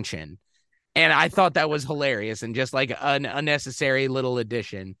northern mansion. And I thought that was hilarious and just like an unnecessary little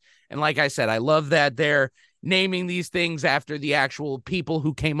addition. And like I said, I love that they're naming these things after the actual people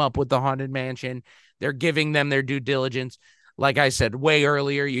who came up with the haunted mansion. They're giving them their due diligence. Like I said way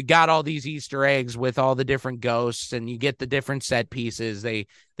earlier, you got all these Easter eggs with all the different ghosts, and you get the different set pieces. They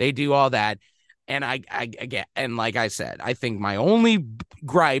do all that. And I get, and like I said, I think my only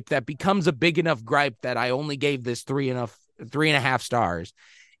gripe that becomes a big enough gripe that I only gave this 3.5 stars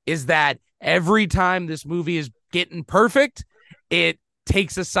is that every time this movie is getting perfect, it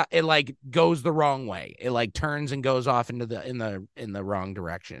like goes the wrong way. It like turns and goes off into the wrong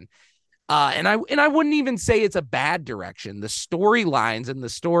direction. And I wouldn't even say it's a bad direction. The storylines and the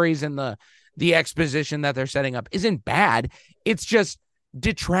stories and the exposition that they're setting up isn't bad. It's just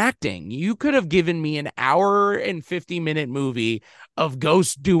detracting. You could have given me an hour and 50-minute movie of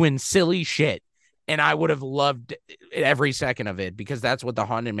ghosts doing silly shit, and I would have loved every second of it, because that's what the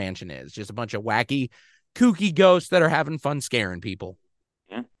Haunted Mansion is. Just a bunch of wacky, kooky ghosts that are having fun scaring people.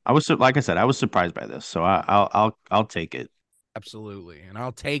 Yeah. Like I said, I was surprised by this, so I'll take it. Absolutely. And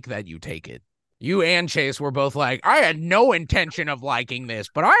I'll take that you take it. You and Chase were both like, I had no intention of liking this,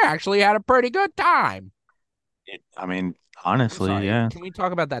 but I actually had a pretty good time. I mean, honestly, yeah. Can we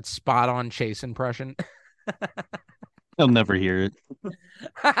talk about that spot on Chase impression? He'll never hear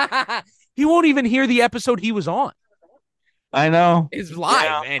it. He won't even hear the episode he was on. I know. It's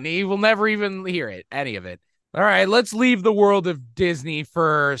live, and he will never even hear it, any of it. All right, let's leave the world of Disney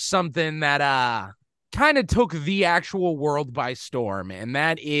for something that kind of took the actual world by storm, and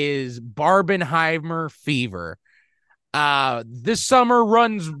that is Barbenheimer fever. This summer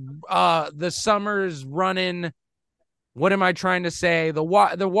the summer's running. What am I trying to say? The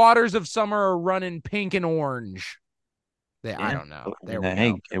waters of summer are running pink and orange. I don't know.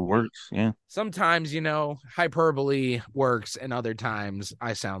 Hey, it works. Yeah. Sometimes, hyperbole works, and other times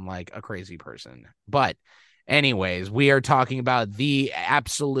I sound like a crazy person. But anyways, we are talking about the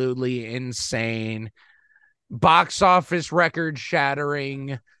absolutely insane, box office record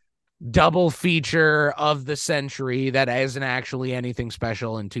shattering double feature of the century that isn't actually anything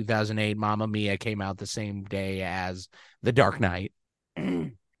special. In 2008, Mamma Mia came out the same day as The Dark Knight.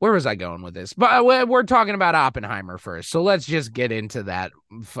 Where was I going with this? But we're talking about Oppenheimer first, so let's just get into that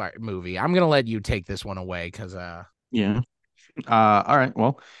movie. I'm gonna let you take this one away because yeah. All right.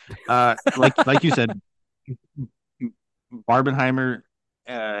 Well, like you said, Barbenheimer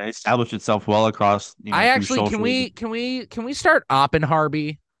established itself well across. I actually can we start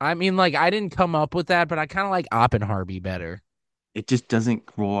Oppenheimer? I mean, like, I didn't come up with that, but I kind of like Oppenheimer better. It just doesn't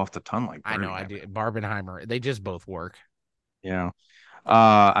roll off the tongue like I know. I do. Barbenheimer. They just both work. Yeah.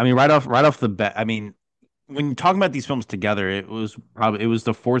 I mean, right off the bat, I mean, when you're talking about these films together, it was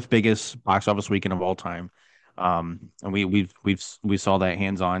the fourth biggest box office weekend of all time. And we saw that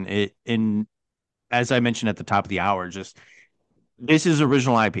hands on it. And as I mentioned at the top of the hour, just this is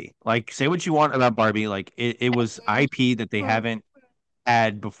original IP. Like, say what you want about Barbie, like it was IP that they haven't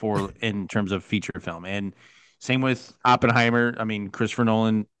had before in terms of feature film. And same with Oppenheimer. I mean, Christopher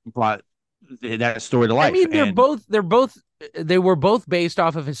Nolan brought that story to life. I mean, they were both based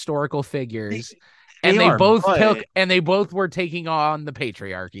off of historical figures, and they both were taking on the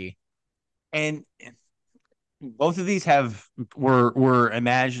patriarchy. And both of these were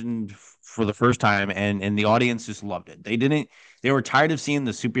imagined for the first time, and the audience just loved it. They they were tired of seeing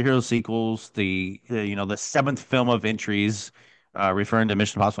the superhero sequels, the seventh film of entries, referring to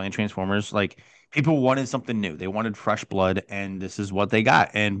Mission Impossible and Transformers. Like people wanted something new. They wanted fresh blood, and this is what they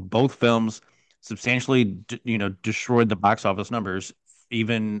got. And both films substantially, destroyed the box office numbers,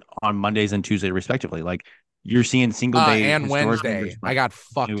 even on Mondays and Tuesday, respectively. Like you're seeing single day And historic Wednesday. numbers. I got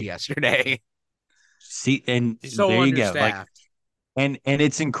fucked yesterday. See, and So there you go. Like, understaffed. and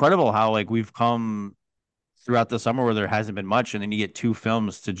it's incredible how like we've come throughout the summer where there hasn't been much, and then you get two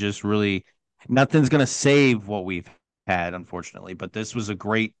films to just really nothing's gonna save what we've had, unfortunately. But this was a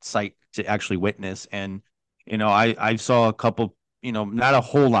great sight to actually witness. And I saw a couple, not a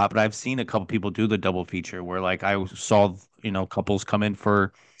whole lot, but I've seen a couple people do the double feature where like I saw couples come in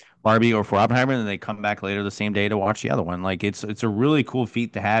for Barbie or for Oppenheimer, and then they come back later the same day to watch the other one. Like it's a really cool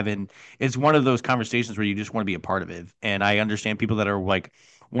feat to have, and it's one of those conversations where you just want to be a part of it. And I understand people that are like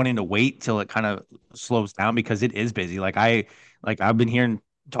wanting to wait till it kind of slows down because it is busy. I've been hearing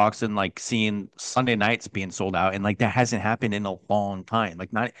talks and like seeing Sunday nights being sold out, and like that hasn't happened in a long time.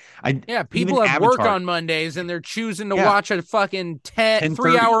 Like not I Yeah, even people have work Avatar, on Mondays and they're choosing to yeah, watch a fucking 10:30.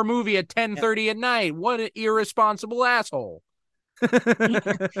 3-hour movie at 10:30 at night. What an irresponsible asshole.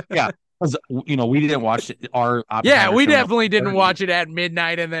 Yeah, because we didn't watch our Yeah, Oppenheimer we showing up definitely at didn't 30. watch it at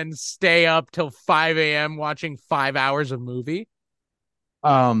midnight and then stay up till 5 a.m. watching 5 hours of movie.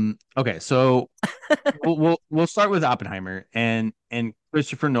 Okay, so we'll start with Oppenheimer and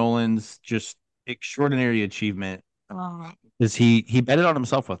Christopher Nolan's just extraordinary achievement. Is he betted on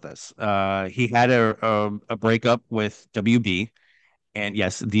himself with this. He had a breakup with WB, and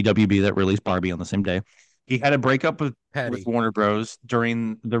yes, the WB that released Barbie on the same day. He had a breakup with Petty. Warner Bros.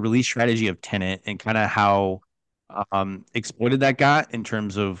 During the release strategy of Tenet, and kind of how exploited that got in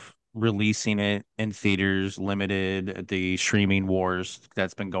terms of releasing it in theaters, limited, the streaming wars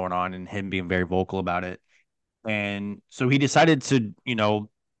that's been going on, and him being very vocal about it. And so he decided to,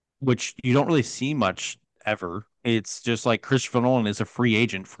 which you don't really see much ever. It's just like Christopher Nolan is a free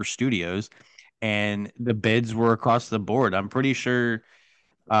agent for studios, and the bids were across the board. I'm pretty sure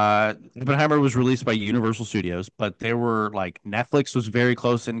Oppenheimer was released by Universal Studios, but there were like Netflix was very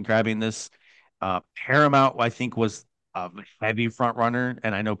close in grabbing this. Paramount, I think, was a heavy front runner,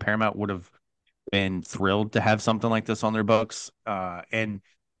 and I know Paramount would have been thrilled to have something like this on their books. And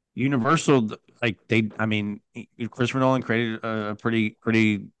Universal, like I mean, Christopher Nolan created a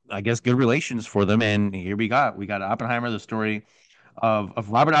pretty, I guess, good relations for them, and here we got Oppenheimer, the story of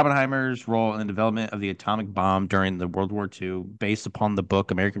Robert Oppenheimer's role in the development of the atomic bomb during the World War II, based upon the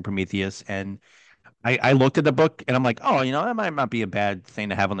book American Prometheus. And I looked at the book and I'm like, oh, that might not be a bad thing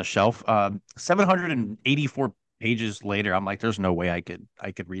to have on the shelf. 784 pages later, I'm like, there's no way I could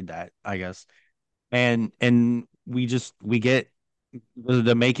read that, I guess. And we get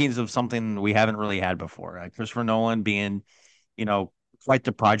the makings of something we haven't really had before. Christopher Nolan being, quite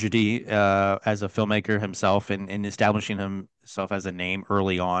the prodigy as a filmmaker himself, and establishing himself as a name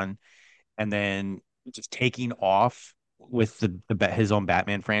early on, and then just taking off with his own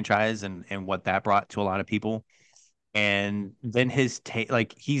Batman franchise, and what that brought to a lot of people. And then his take,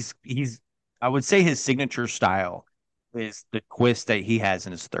 like he's I would say his signature style is the twist that he has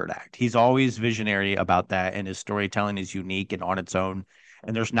in his third act. He's always visionary about that, and his storytelling is unique and on its own.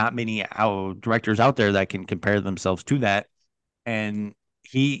 And there's not many directors out there that can compare themselves to that. And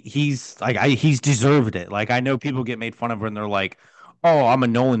he's deserved it. Like I know people get made fun of when they're like, "Oh, I'm a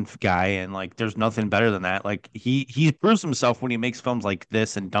Nolan guy," and like there's nothing better than that. Like he proves himself when he makes films like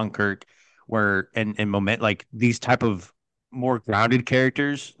this and Dunkirk, where and moment like these type of more grounded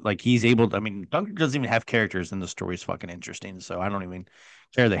characters. Like he's able to. I mean, Dunkirk doesn't even have characters, and the story's fucking interesting. So I don't even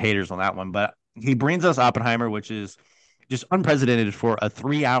care the haters on that one. But he brings us Oppenheimer, which is just unprecedented for a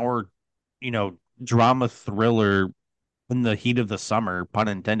 3 hour, drama thriller in the heat of the summer, pun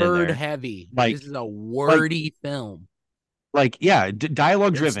intended. Word there, heavy. like, This is a wordy film. like yeah,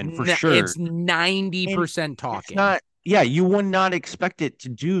 dialogue driven for sure. It's 90% talking. It's not. Yeah, you would not expect it to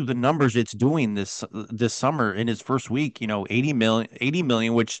do the numbers it's doing this summer in its first week. 80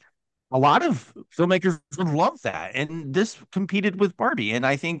 million, which a lot of filmmakers would love that. And this competed with Barbie, and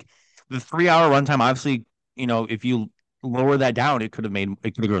I think the 3 hour runtime, obviously, if you lower that down, it could have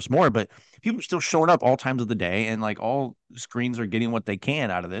grossed more, but people are still showing up all times of the day, and like all screens are getting what they can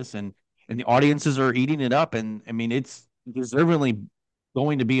out of this, and the audiences are eating it up. And I mean, it's deservingly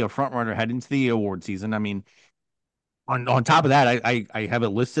going to be a front runner heading into the award season. I mean, on top of that, I have it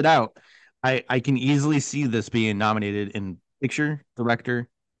listed out. I can easily see this being nominated in picture, director,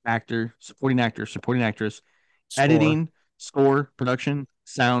 actor, supporting actress, Score. editing, score, production,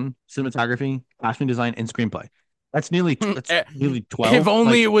 sound, cinematography, costume design, and screenplay. That's nearly 12. If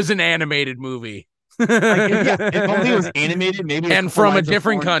only it was an animated movie. If only it was animated, maybe a and couple from a lines of different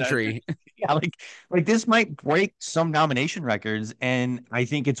foreign country. yeah, like this might break some nomination records, and I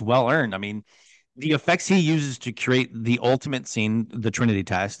think it's well earned. I mean, the effects he uses to create the ultimate scene, the Trinity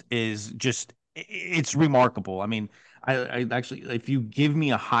test, is just it's remarkable. I mean, I actually, if you give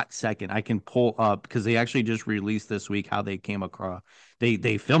me a hot second, I can pull up because they actually just released this week how they came across.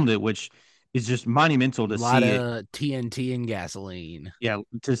 They filmed it, which is just monumental A to lot see it. of TNT and gasoline. Yeah,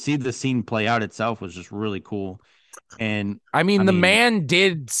 to see the scene play out itself was just really cool. And I mean, I the mean, man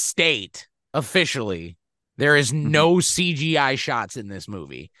did state officially there is mhm, no CGI shots in this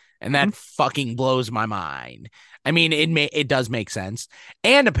movie, and mhm. that fucking blows my mind. I mean, it does make sense.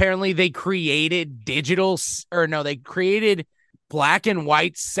 And apparently they created they created black and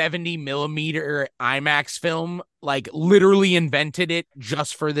white 70 millimeter IMAX film, like literally invented it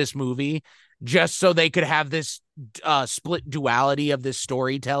just for this movie, just so they could have this split duality of this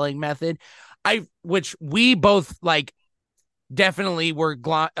storytelling method. Which we both like definitely were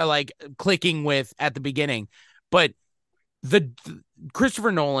like clicking with at the beginning, but the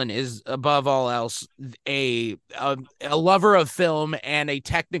Christopher Nolan is above all else a lover of film and a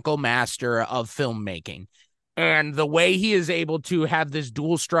technical master of filmmaking. And the way he is able to have this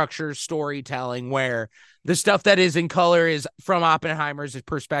dual structure storytelling where the stuff that is in color is from Oppenheimer's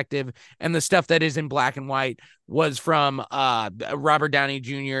perspective and the stuff that is in black and white was from Robert Downey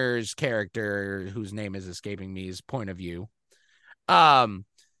Jr.'s character, whose name is escaping me, his point of view. Um,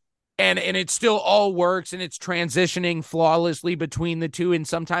 and it still all works and it's transitioning flawlessly between the two, and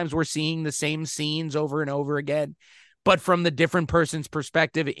sometimes we're seeing the same scenes over and over again, but from the different person's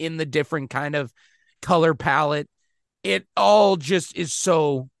perspective in the different kind of color palette. It all just is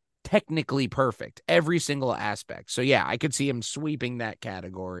so technically perfect, every single aspect. So yeah, I could see him sweeping that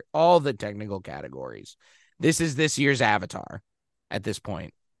category, all the technical categories. This is this year's Avatar at this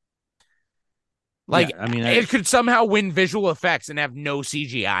point. Yeah, Like I mean, it could somehow win visual effects and have no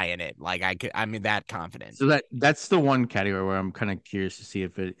CGI in it. Like I'm that confident. so that's the one category where I'm kind of curious to see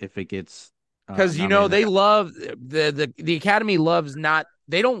if it gets Because nominated. they love the Academy loves not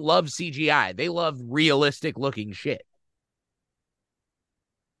they don't love CGI. They love realistic looking shit.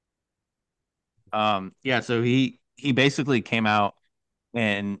 Yeah, so he basically came out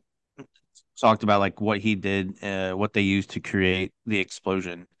and talked about like what he did, what they used to create the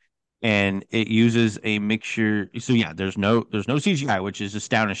explosion, and it uses a mixture. So yeah, there's no CGI, which is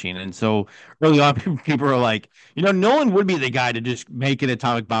astonishing. And so early on, people are like, Nolan would be the guy to just make an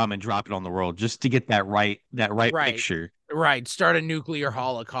atomic bomb and drop it on the world just to get that right Right. mixture. Right. Start a nuclear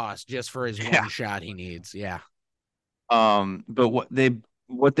holocaust just for his Yeah. one shot he needs. Yeah. But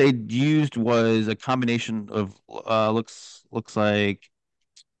what they used was a combination of looks like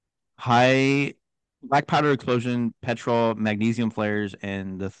high black powder explosion, petrol, magnesium flares,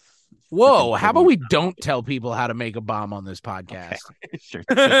 and the Whoa, freaking how third about one. we don't tell people how to make a bomb on this Okay, podcast? sure.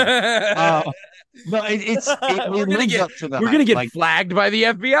 No, it lives up to the we're gonna hype. get Like, flagged by the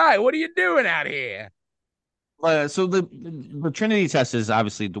FBI. What are you doing out here? so the Trinity test is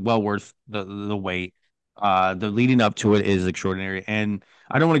obviously well worth the wait. The leading up to it is extraordinary, and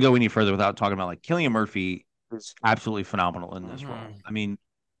I don't want to go any further without talking about like Cillian Murphy is absolutely phenomenal in this role. I mean,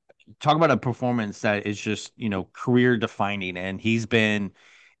 talk about a performance that is just career defining, and he's been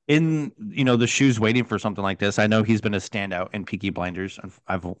in the shoes waiting for something like this. I know he's been a standout in Peaky Blinders.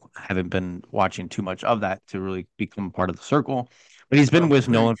 I've haven't been watching too much of that to really become part of the circle, but he's been with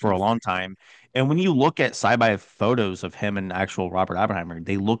Nolan for a long time. And when you look at side-by fotos of him and actual Robert Oppenheimer,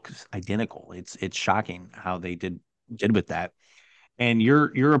 they look identical. It's shocking how they did with that. And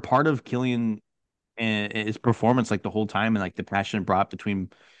you're a part of Killian and his performance like the whole time, and like the passion brought between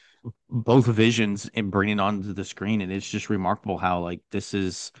both visions and bringing onto the screen. And it's just remarkable how like this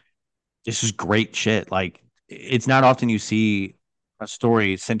is great shit. Like it's not often you see a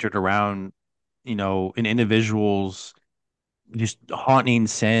story centered around, an individual's just haunting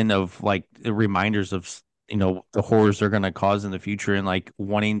sin of like the reminders of the horrors they're going to cause in the future, and like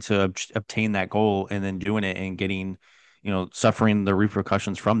wanting to obtain that goal and then doing it and getting suffering the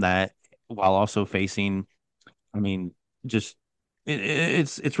repercussions from that while also facing, I mean, just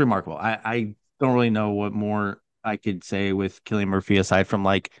it's remarkable. I don't really know what more I could say with Cillian Murphy aside from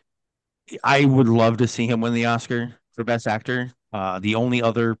like I would love to see him win the Oscar for Best Actor. The only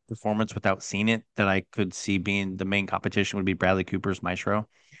other performance without seeing it that I could see being the main competition would be Bradley Cooper's Maestro.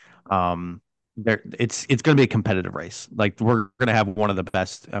 It's going to be a competitive race. Like we're going to have one of the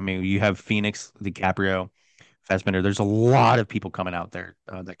best. I mean, you have Phoenix, DiCaprio, Fassbender. There's a lot of people coming out there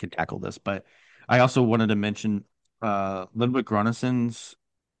that can tackle this. But I also wanted to mention Ludwig Göransson's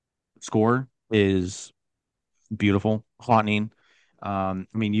score is beautiful, haunting. I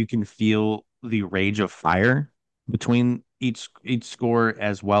mean, you can feel the rage of fire between each score,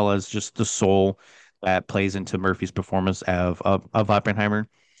 as well as just the soul that plays into Murphy's performance of Oppenheimer.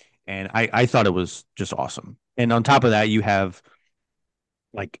 And I thought it was just awesome. And on top of that, you have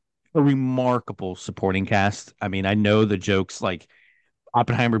like a remarkable supporting cast. I mean, I know the jokes like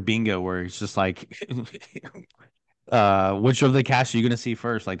Oppenheimer bingo, where it's just like which of the cast are you gonna see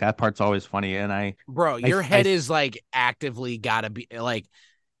first? Like that part's always funny. And bro, your head is like actively gotta be like,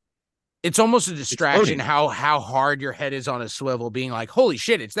 it's almost a distraction how hard your head is on a swivel, being like, holy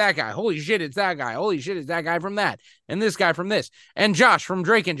shit, it's that guy. Holy shit, it's that guy. Holy shit, it's that guy from that. And this guy from this. And Josh from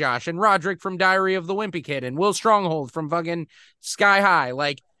Drake and Josh. And Roderick from Diary of the Wimpy Kid. And Will Stronghold from fucking Sky High.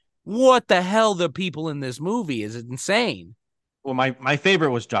 Like, what the hell, the people in this movie is insane. Well, my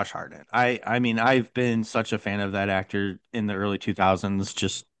favorite was Josh Hartnett. I mean, I've been such a fan of that actor in the early 2000s,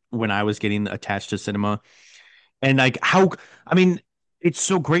 just when I was getting attached to cinema. And like I mean, it's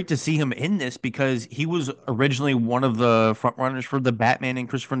so great to see him in this because he was originally one of the front runners for the Batman and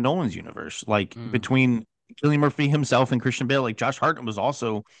Christopher Nolan's universe. Like between Cillian Murphy himself and Christian Bale, like Josh Hartnett was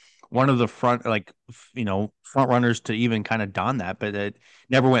also one of the front runners to even kind of don that, but it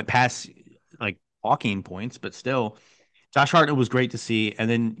never went past like talking points. But still, Josh Hartnett was great to see. And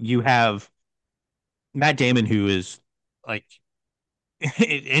then you have Matt Damon, who is like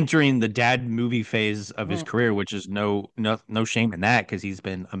entering the dad movie phase of his career, which is no shame in that because he's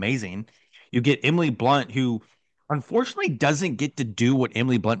been amazing. You get Emily Blunt, who unfortunately doesn't get to do what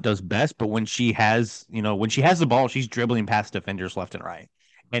Emily Blunt does best, but when she has the ball, she's dribbling past defenders left and right.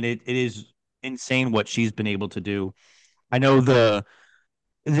 And it is insane what she's been able to do. I know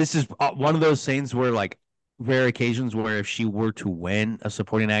this is one of those things where like rare occasions where if she were to win a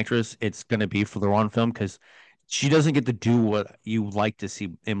supporting actress, it's going to be for the wrong film because she doesn't get to do what you like to see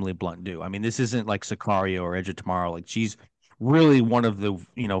Emily Blunt do. I mean, this isn't like Sicario or Edge of Tomorrow. Like she's really one of the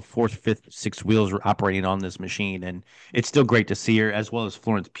fourth, fifth, sixth wheels operating on this machine, and it's still great to see her as well as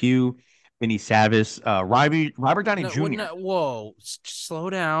Florence Pugh, Benny Savis, Robert Downey Jr. Whoa, slow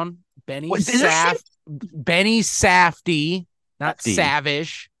down, Benny Safdie, not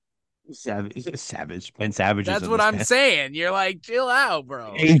Savish. Savage. Ben Savage. That's what I'm saying. You're like, chill out,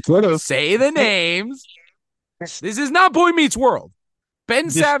 bro. Hey, say the names. This is not Boy Meets World.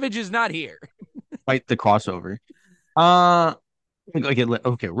 Ben Savage is not here. Fight the crossover.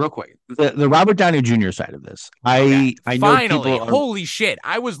 Okay, real quick. The Robert Downey Jr. side of this. I know finally, holy shit.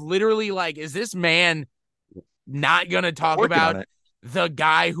 I was literally like, is this man not gonna talk about the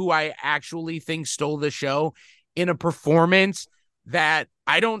guy who I actually think stole the show in a performance that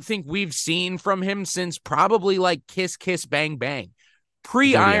I don't think we've seen from him since probably like Kiss Kiss Bang Bang.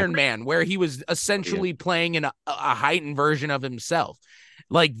 Pre-Iron Man, where he was essentially playing in a heightened version of himself.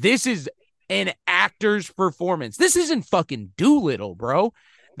 Like, this is an actor's performance. This isn't fucking Doolittle, bro.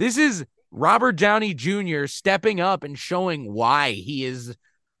 This is Robert Downey Jr. stepping up and showing why he is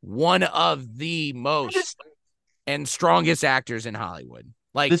one of the most and strongest actors in Hollywood.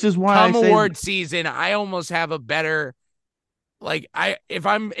 Like, this is why award season, I almost have a better, like, if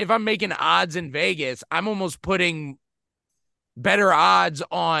I'm making odds in Vegas, I'm almost putting better odds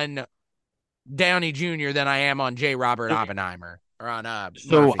on Downey Jr. than I am on J. Robert Oppenheimer or on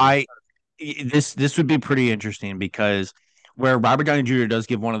so Murphy. This would be pretty interesting because where Robert Downey Jr. does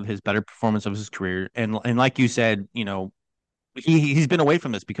give one of his better performances of his career, and like you said, he's been away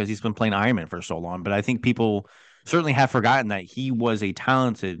from this because he's been playing Iron Man for so long, but I think people certainly have forgotten that he was a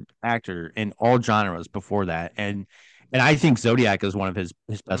talented actor in all genres before that, and I think Zodiac is one of his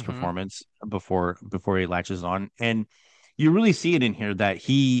best performance before he latches on. And you really see it in here that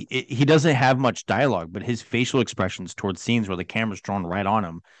he doesn't have much dialogue, but his facial expressions towards scenes where the camera's drawn right on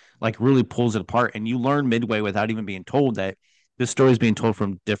him, like really pulls it apart. And you learn midway without even being told that this story is being told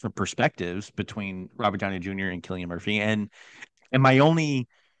from different perspectives between Robert Downey Jr. and Cillian Murphy. And my only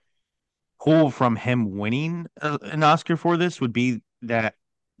pull from him winning an Oscar for this would be that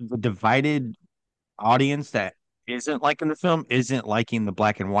the divided audience that isn't liking the film isn't liking the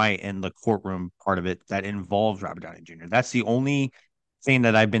black and white and the courtroom part of it that involves Robert Downey Jr. That's the only thing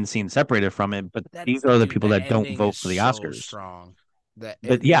that I've been seeing separated from it. But these are the people that don't vote for the Oscars. Strong. But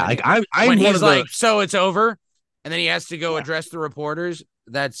I'm when one he's of like, so it's over, and then he has to go address the reporters.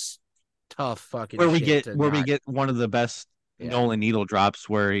 That's tough fucking. Where we get one of the best Nolan needle drops,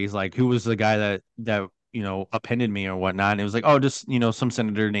 where he's like, "Who was the guy that appended me or whatnot?" And it was like, "Oh, just some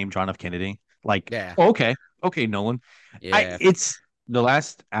senator named John F. Kennedy." Like, okay, Nolan. Yeah, it's the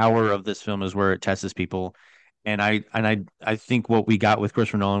last hour of this film is where it tests people, and I think what we got with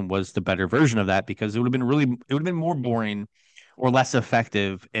Christopher Nolan was the better version of that because it would have been more boring or less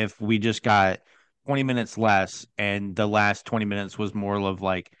effective if we just got 20 minutes less and the last 20 minutes was more of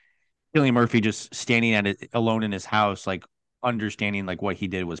like Cillian Murphy just standing at it alone in his house, like understanding like what he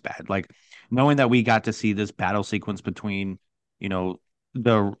did was bad. Like knowing that we got to see this battle sequence between,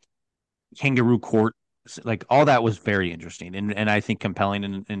 the kangaroo court, like all that was very interesting and I think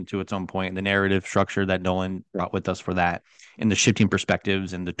compelling into its own point. And the narrative structure that Nolan brought with us for that, and the shifting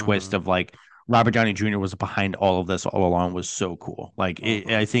perspectives and the twist of like Robert Downey Jr. was behind all of this all along was so cool. Like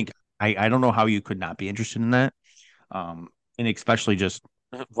I think I don't know how you could not be interested in that. And especially just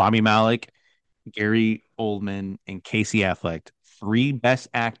Rami Malek, Gary Oldman, and Casey Affleck, three best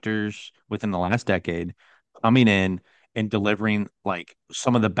actors within the last decade, coming in and delivering like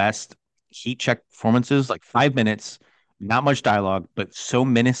some of the best heat check performances, like 5 minutes, not much dialogue, but so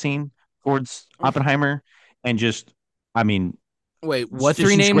menacing towards Oppenheimer. And just, I mean, Wait, what it's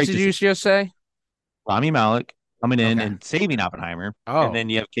three just names great did to you see. just say? Rami Malek coming in Okay. and saving Oppenheimer. Oh. And then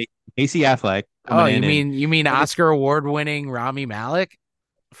you have Casey Affleck Oh, coming in. you mean Oscar award winning Rami Malek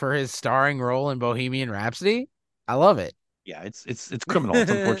for his starring role in Bohemian Rhapsody? I love it. Yeah, it's criminal. It's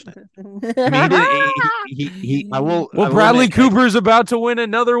unfortunate. I mean, he did. I will. Well, I will Bradley admit, like, Cooper's about to win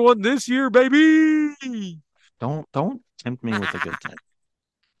another one this year, baby. don't tempt me with a good time.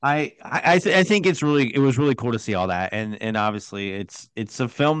 I think it was really cool to see all that, and obviously it's a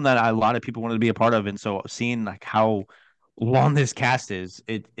film that a lot of people wanted to be a part of, and so seeing like how long this cast is,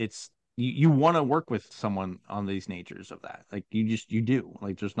 it's you want to work with someone on these natures of that, like you do,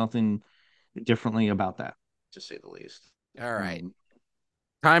 like there's nothing differently about that, to say the least. All right.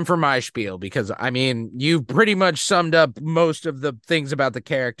 Time for my spiel, because I mean, you've pretty much summed up most of the things about the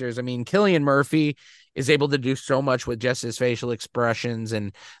characters. I mean, Cillian Murphy is able to do so much with just his facial expressions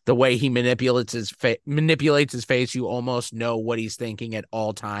and the way he manipulates his face. You almost know what he's thinking at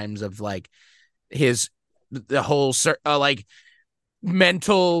all times, of like the whole like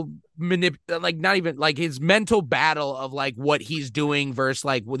mental like not even like his mental battle of like what he's doing versus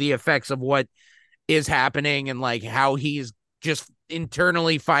like the effects of what is happening, and like how he's just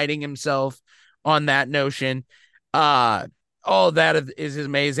internally fighting himself on that notion. All that is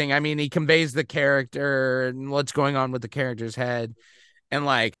amazing. I mean, he conveys the character and what's going on with the character's head, and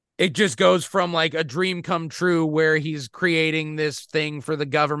like it just goes from like a dream come true where he's creating this thing for the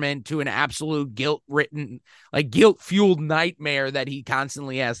government to an absolute guilt-fueled nightmare that he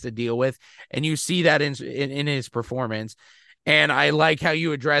constantly has to deal with, and you see that in his performance. And I like how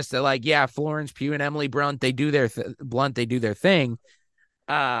you addressed it. Like, yeah, Florence Pugh and Emily Blunt, they do their thing.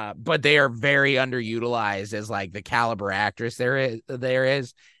 But they are very underutilized as like the caliber actress there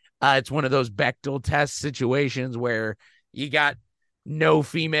is. It's one of those Bechdel test situations where you got no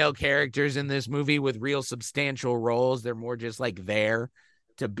female characters in this movie with real substantial roles. They're more just like there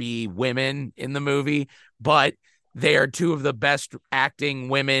to be women in the movie, but they are two of the best acting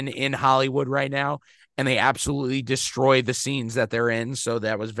women in Hollywood right now, and they absolutely destroy the scenes that they're in. So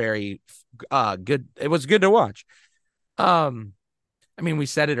that was very good. It was good to watch. I mean, we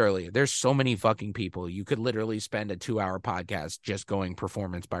said it earlier. There's so many fucking people. You could literally spend a 2-hour podcast just going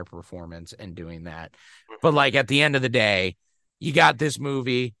performance by performance and doing that. But like at the end of the day, you got this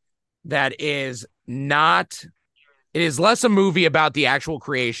movie that is not, it is less a movie about the actual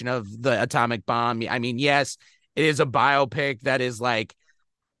creation of the atomic bomb. I mean, yes, it is a biopic that is like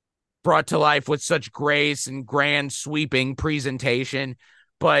brought to life with such grace and grand sweeping presentation,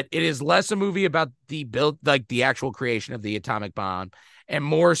 but it is less a movie about the actual creation of the atomic bomb, and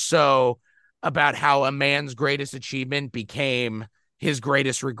more so about how a man's greatest achievement became his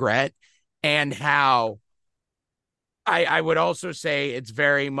greatest regret, and how I would also say it's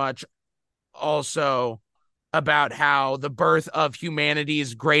very much also about how the birth of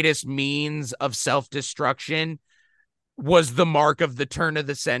humanity's greatest means of self-destruction was the mark of the turn of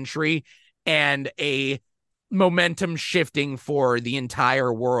the century and a momentum shifting for the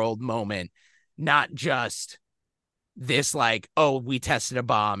entire world moment, not just this like, oh, we tested a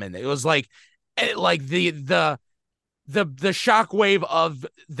bomb. And it was like the shockwave of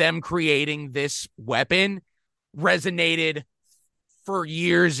them creating this weapon resonated for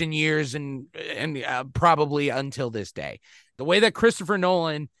years and years and probably until this day. The way that Christopher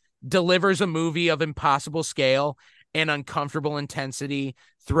Nolan delivers a movie of impossible scale and uncomfortable intensity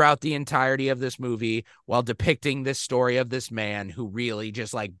throughout the entirety of this movie, while depicting this story of this man who really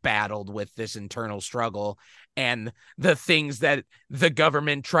just like battled with this internal struggle and the things that the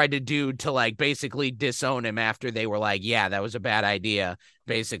government tried to do to like basically disown him after they were like, yeah, that was a bad idea,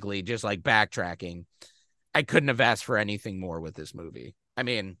 basically just like backtracking. I couldn't have asked for anything more with this movie. I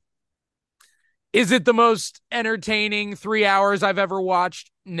mean, is it the most entertaining 3 hours I've ever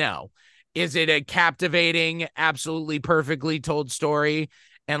watched? No. Is it a captivating, absolutely perfectly told story?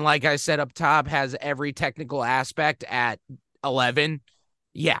 And like I said up top, has every technical aspect at 11?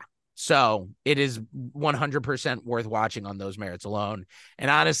 Yeah. So it is 100% worth watching on those merits alone.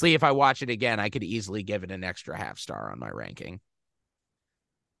 And honestly, if I watch it again, I could easily give it an extra half star on my ranking.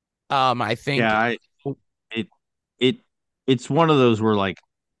 I think it it it's one of those where like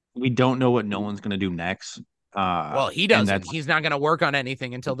we don't know what Nolan's gonna do next. Well, he And doesn't. He's not going to work on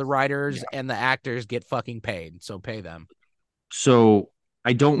anything until the writers and the actors get fucking paid. So pay them. So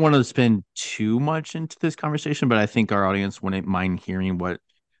I don't want to spend too much into this conversation, but I think our audience wouldn't mind hearing what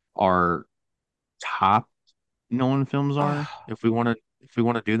our top Nolan films are if we want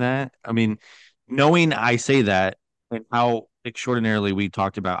to do that. I mean, knowing I say that and how extraordinarily we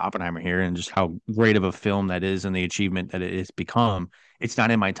talked about Oppenheimer here and just how great of a film that is and the achievement that it has become, it's not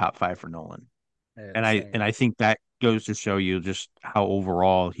in my top 5 for Nolan. And I think that goes to show you just how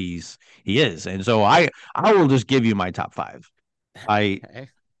overall he is. And so I will just give you my top 5. I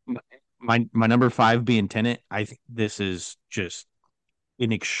Okay. my number 5 being Tenet. I think this is just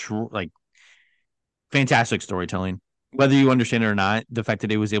an fantastic storytelling. Whether you understand it or not, the fact that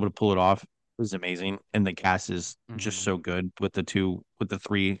he was able to pull it off was amazing, and the cast is just so good with the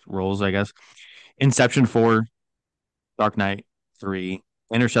 3 roles, I guess. Inception 4, Dark Knight 3,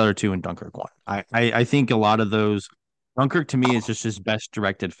 Interstellar 2, and Dunkirk 1. I think a lot of those. Dunkirk to me is just his best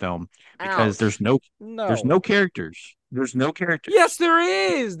directed film because there's no characters. There's no characters. Yes, there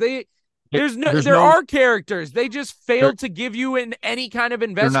is. There no are characters. They just failed to give you any kind of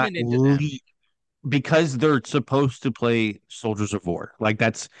investment into them. Because they're supposed to play soldiers of war. Like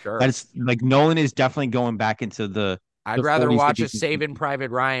that's like Nolan is definitely going back into the. I'd rather watch a Saving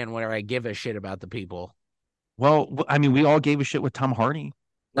Private Ryan where I give a shit about the people. Well, I mean, we all gave a shit with Tom Hardy.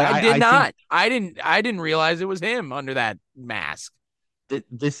 Like, I did not. I didn't realize it was him under that mask. I'm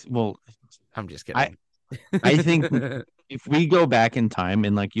just kidding. I think if we go back in time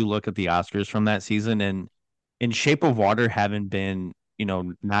and like you look at the Oscars from that season and in Shape of Water haven't been,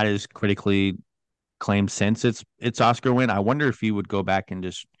 not as critically claimed since its Oscar win, I wonder if you would go back and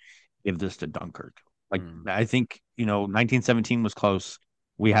just give this to Dunkirk. Like I think, 1917 was close.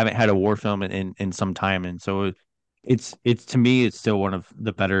 We haven't had a war film in some time, and so it's to me it's still one of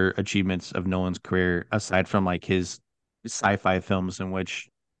the better achievements of Nolan's career aside from like his sci-fi films in which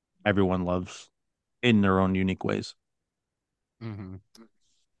everyone loves in their own unique ways.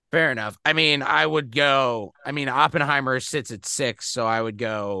 Fair enough. I mean, Oppenheimer sits at 6, so I would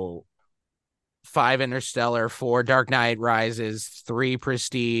go 5 Interstellar, 4 Dark Knight Rises, 3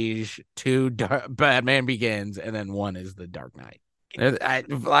 Prestige, 2 Batman Begins, and then 1 is the Dark Knight. You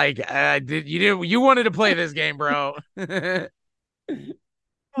wanted to play this game, bro. I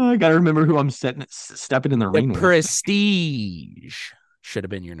gotta remember who I'm stepping in the ring with. Prestige should have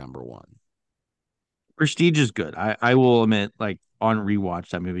been your number 1. Prestige is good. I will admit, like on rewatch,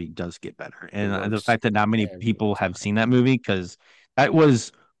 that movie does get better, and the fact that not many people have seen that movie because that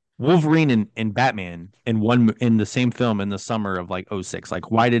was Wolverine and Batman in the same film in the summer of like 2006.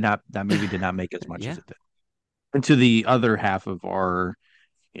 Like, why did that movie did not make as much as it did? And to the other half of our,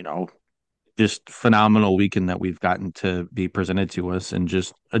 just phenomenal weekend that we've gotten to be presented to us, and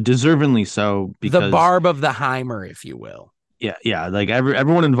just deservingly so. Because the Barb of the Heimer, if you will. Yeah. Like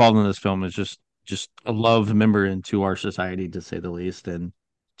everyone involved in this film is just a loved member into our society, to say the least, and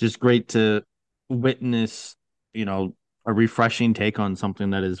just great to witness, a refreshing take on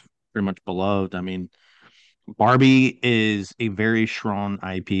something that is very much beloved. I mean, Barbie is a very strong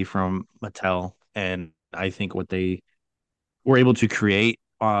IP from Mattel, and I think what they were able to create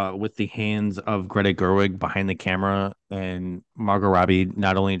with the hands of Greta Gerwig behind the camera and Margot Robbie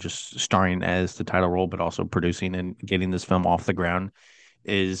not only just starring as the title role but also producing and getting this film off the ground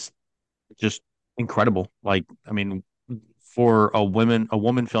is just incredible. Like, I mean, for a woman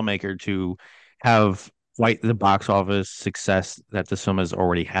filmmaker to have quite the box office success that this film has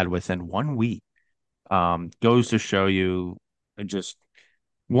already had within 1 week goes to show you just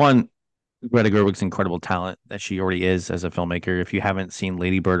one, Greta Gerwig's incredible talent that she already is as a filmmaker. If you haven't seen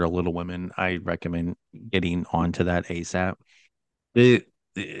Lady Bird or Little Women, I recommend getting onto that ASAP.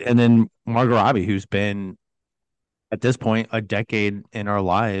 And then Margot Robbie, who's been at this point a decade in our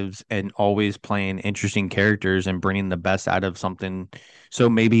lives and always playing interesting characters and bringing the best out of something so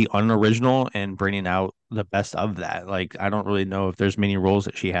maybe unoriginal and bringing out the best of that. Like, I don't really know if there's many roles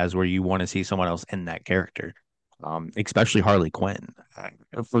that she has where you want to see someone else in that character, especially Harley Quinn.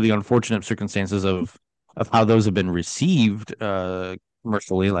 For the unfortunate circumstances of how those have been received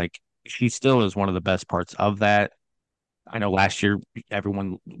commercially, like she still is one of the best parts of that. I know last year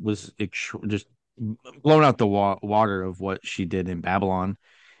everyone was just blown out the water of what she did in Babylon,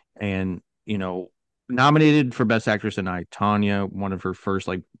 and nominated for Best Actress in I, Tanya, one of her first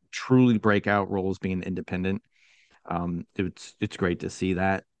like truly breakout roles being independent. It's great to see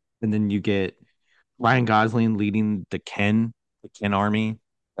that. and then you get Ryan Gosling leading the Ken army,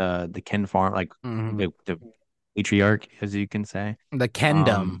 the Ken farm, like the patriarch, as you can say. The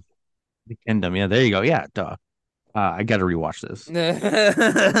Kendom. The Kendom. Yeah, there you go. Yeah, duh. I got to rewatch this.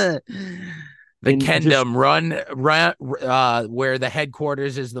 The And just Kendom run where the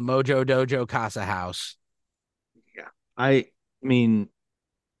headquarters is the Mojo Dojo Casa House. yeah, I mean,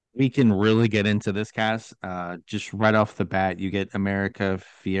 we can really get into this cast. Just right off the bat, you get America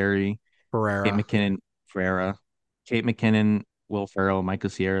Fieri, Kate Ferrera. McKinnon, Ferreira, Kate McKinnon, Will Ferrell, Michael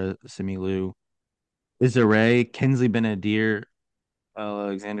Cera, Simi Liu, Issa Rae, Kinsley Benadir,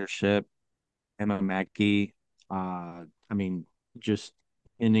 Alexander Shipp, Emma Mackey. I mean, just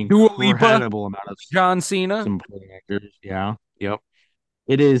an Dua Lipa, incredible amount of John Cena. supporting actors. Yeah, yep.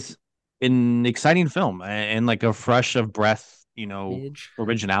 It is an exciting film and like a fresh of breath,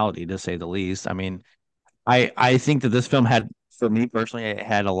 originality to say the least. I mean, I think that this film had, for me personally, it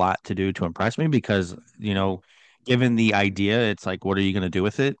had a lot to do to impress me because, given the idea, it's like, what are you going to do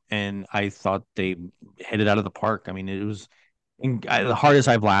with it? And I thought they hit it out of the park. I mean, it was the hardest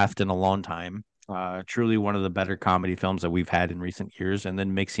I've laughed in a long time. Truly one of the better comedy films that we've had in recent years. And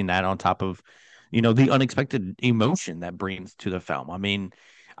then mixing that on top of, the unexpected emotion that brings to the film. I mean,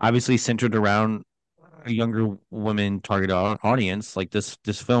 obviously centered around a younger woman target audience. Like this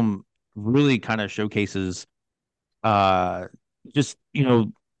film really kind of showcases just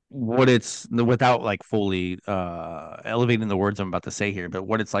what it's, without like fully elevating the words I'm about to say here, but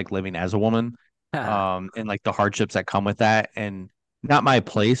what it's like living as a woman, and like the hardships that come with that. And not my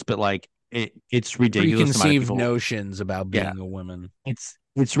place, but like it's ridiculous the amount of Preconceived people, notions about yeah, being a woman.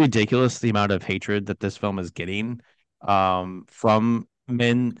 it's ridiculous the amount of hatred that this film is getting from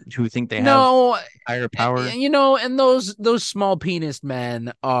men who think they have No, higher power. and those small penis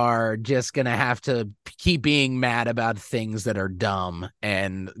men are just gonna have to keep being mad about things that are dumb,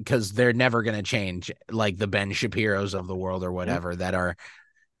 and because they're never gonna change, like the Ben Shapiros of the world or whatever that are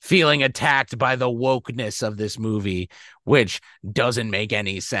feeling attacked by the wokeness of this movie, which doesn't make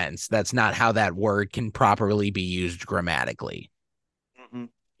any sense. That's not how that word can properly be used grammatically.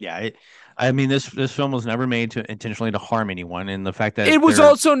 Yeah, I mean, this film was never made to intentionally to harm anyone, and the fact that It was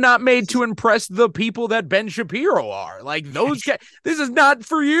also not made to impress the people that Ben Shapiro are. Like those guys, this is not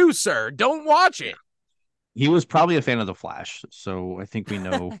for you, sir. Don't watch it. he was probably a fan of The Flash, so I think we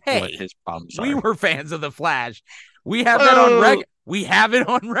know Hey, what his problems are. We were fans of The Flash. We have that on record. We have it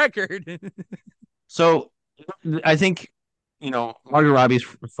on record. So I think, Margot Robbie's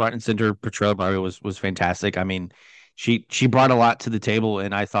front and center portrayal of Barbie was fantastic. I mean, she brought a lot to the table,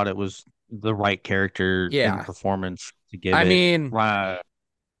 and I thought it was the right character and performance to give I it. mean,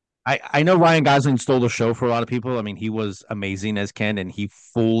 I know Ryan Gosling stole the show for a lot of people. I mean, he was amazing as Ken, and he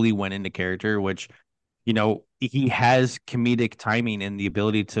fully went into character, which, he has comedic timing and the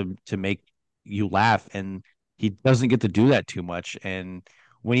ability to make you laugh, and he doesn't get to do that too much. And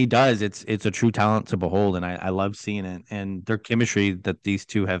when he does, it's a true talent to behold, and I love seeing it. And their chemistry that these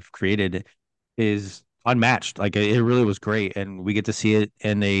two have created is unmatched. Like it really was great, and we get to see it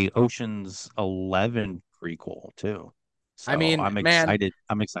in a Ocean's 11 prequel too. So I mean, I'm man, excited.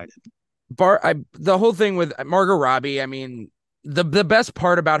 I'm excited. The whole thing with Margot Robbie, I mean, the best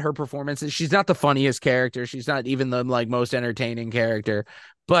part about her performance is she's not the funniest character. She's not even the like most entertaining character,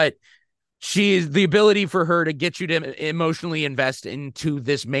 but she's the ability for her to get you to emotionally invest into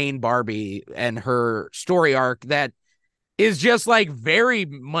this main Barbie and her story arc that is just like very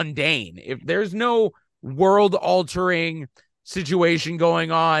mundane. If there's no world altering situation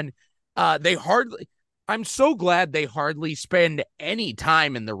going on, I'm so glad they hardly spend any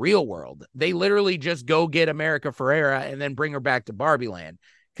time in the real world. They literally just go get America Ferrera and then bring her back to Barbie Land,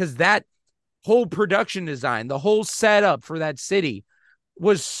 because that whole production design, the whole setup for that city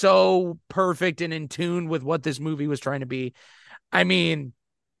was so perfect and in tune with what this movie was trying to be. I mean,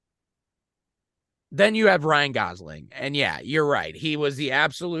 then you have Ryan Gosling, and yeah, you're right. He was the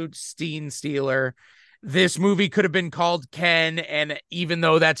absolute scene stealer. This movie could have been called Ken, and even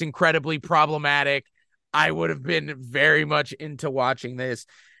though that's incredibly problematic, I would have been very much into watching this.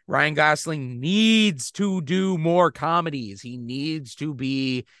 Ryan Gosling needs to do more comedies. He needs to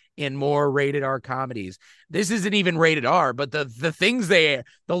be in more rated R comedies. This isn't even rated R, but the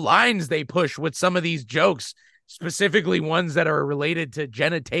lines they push with some of these jokes, specifically ones that are related to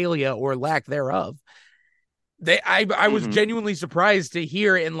genitalia or lack thereof. I was genuinely surprised to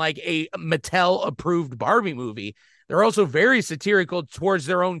hear in like a Mattel approved Barbie movie. They're also very satirical towards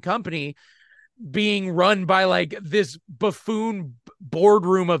their own company being run by like this buffoon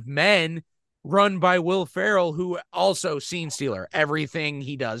boardroom of men run by Will Ferrell, who also scene stealer. Everything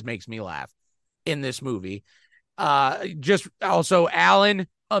he does makes me laugh in this movie. Just also Alan,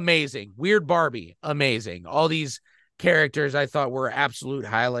 amazing. Weird Barbie, amazing. All these characters I thought were absolute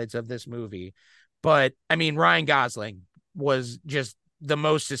highlights of this movie. But I mean, Ryan Gosling was just the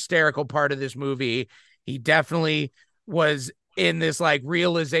most hysterical part of this movie. He definitely was in this like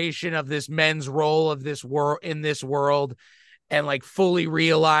realization of this men's role of this world in this world, and like fully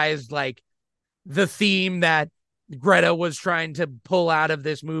realized like the theme that Greta was trying to pull out of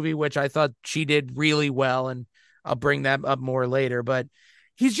this movie, which I thought she did really well. And I'll bring that up more later, but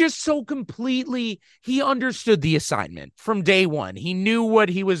he's just so completely, he understood the assignment from day one. He knew what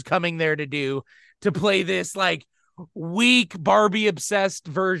he was coming there to do, to play this like weak Barbie obsessed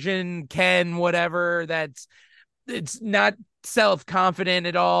version, Ken, whatever, it's not self-confident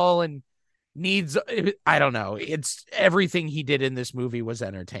at all and needs, I don't know. It's everything he did in this movie was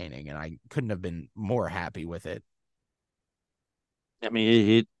entertaining, and I couldn't have been more happy with it. I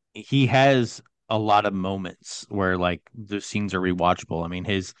mean, he has a lot of moments where like the scenes are rewatchable. I mean,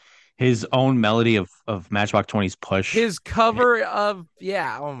 his own melody of Matchbox 20's Push. His cover of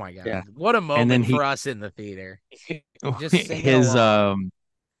oh my god. Yeah. What a moment and then for us in the theater. Just his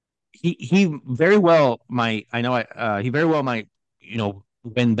he very well might, I know he very well might,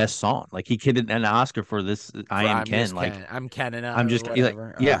 win best song. Like he could an Oscar for this I Am Ken. Like Ken. I'm Ken enough. I'm just like,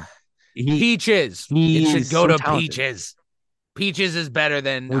 yeah. Peaches. He it should go to talented. Peaches. Peaches is better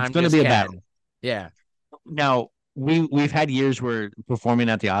than Well, it's I'm going to just be a Ken. battle. Yeah. Now we've had years where performing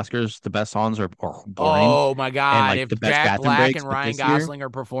at the Oscars, the best songs are boring. Oh my god! And, like, if the best Jack bathroom Black breaks, and but Ryan this year- Gosling are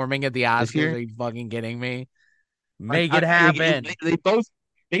performing at the Oscars, are you fucking kidding me? Make it I- happen. They both.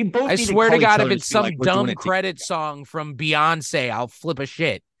 I I need to swear call to each God, if other it's and be like, some "We're doing dumb it credit together." song from Beyonce, I'll flip a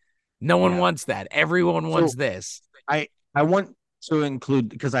shit. No one wants that. Everyone wants this. I want to include,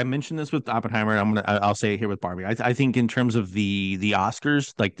 because I mentioned this with Oppenheimer, and I'll say it here with Barbie. I think in terms of the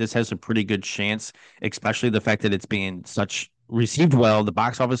Oscars, like this has a pretty good chance, especially the fact that it's being such received well. The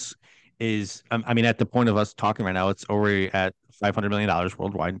box office is, I mean, at the point of us talking right now, it's already at $500 million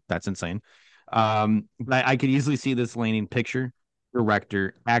worldwide. That's insane. But I could easily see this landing picture,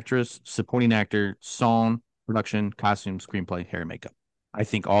 director, actress, supporting actor, song, production, costume, screenplay, hair, and makeup. I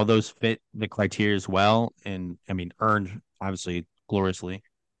think all those fit the criteria as well, and I mean earned obviously gloriously.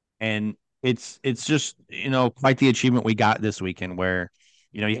 And it's just quite the achievement we got this weekend, where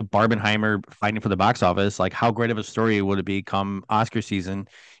you have Barbenheimer fighting for the box office. Like, how great of a story would it be come Oscar season?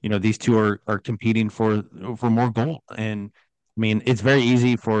 These two are competing for more gold. And I mean, it's very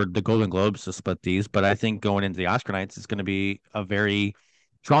easy for the Golden Globes to split these, but I think going into the Oscar nights, it's going to be a very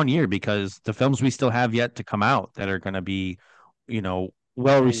strong year, because the films we still have yet to come out that are going to be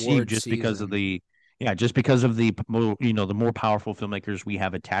well received, Award just because of season. the more powerful filmmakers we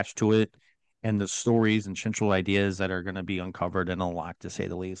have attached to it, and the stories and central ideas that are going to be uncovered and unlocked, to say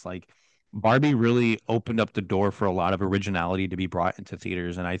the least. Like, Barbie really opened up the door for a lot of originality to be brought into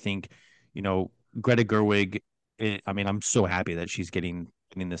theaters, and I think Greta Gerwig, I mean, I'm so happy that she's getting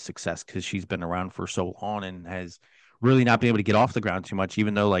this success, because she's been around for so long and has really not been able to get off the ground too much,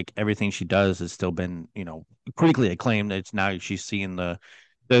 even though like everything she does has still been critically acclaimed. It's now she's seeing the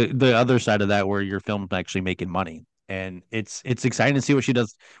other side of that, where your film's actually making money, and it's exciting to see what she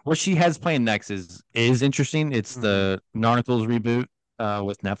does. What she has planned next is interesting. It's the Narnicles reboot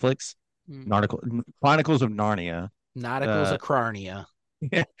with Netflix. Chronicles of Narnia. Nauticals of Narnia.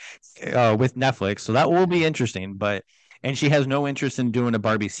 With Netflix, so that will be interesting. And she has no interest in doing a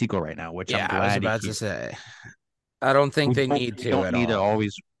Barbie sequel right now, which I'm glad. I was about to say, I don't think they need to. We don't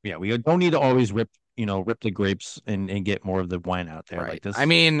need to always rip the grapes and get more of the wine out there. Right. Like this. I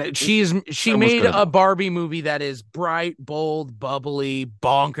mean, she made a Barbie movie that is bright, bold, bubbly,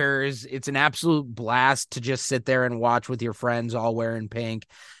 bonkers. It's an absolute blast to just sit there and watch with your friends, all wearing pink.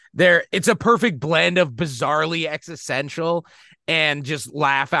 It's a perfect blend of bizarrely existential and just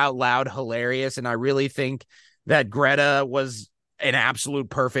laugh out loud hilarious. And I really think that Greta was an absolute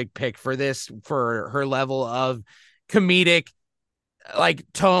perfect pick for this, for her level of comedic like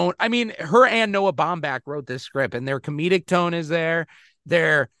tone. I mean, her and Noah Baumbach wrote this script, and their comedic tone is there.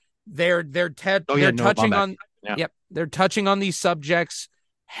 They're touching on they're touching on these subjects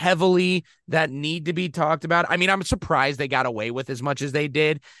heavily that need to be talked about. I mean, I'm surprised they got away with as much as they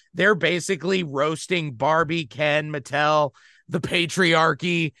did. They're basically roasting Barbie, Ken, Mattel, the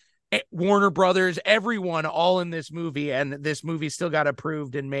patriarchy, Warner Brothers, everyone all in this movie, and this movie still got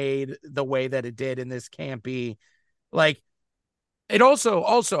approved and made the way that it did. And this can't be like it. Also,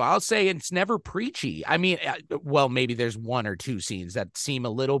 I'll say it's never preachy. I mean, well, maybe there's one or two scenes that seem a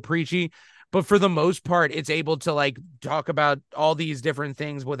little preachy, but for the most part, it's able to like talk about all these different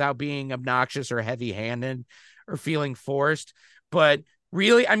things without being obnoxious or heavy-handed or feeling forced. But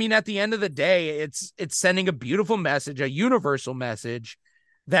really, I mean, at the end of the day, it's sending a beautiful message, a universal message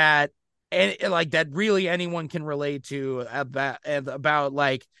that and like that really anyone can relate to about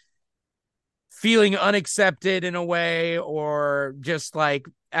like feeling unaccepted in a way, or just like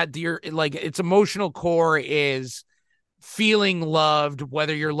at the like its emotional core is feeling loved,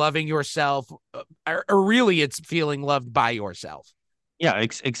 whether you're loving yourself or really it's feeling loved by yourself. Yeah,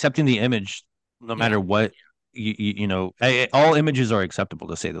 accepting the image, no matter what. All images are acceptable,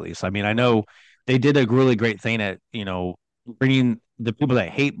 to say the least. I mean, I know they did a really great thing at bringing the people that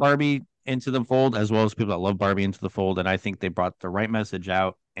hate Barbie into the fold, as well as people that love Barbie into the fold, and I think they brought the right message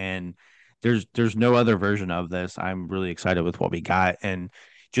out. And there's no other version of this. I'm really excited with what we got, and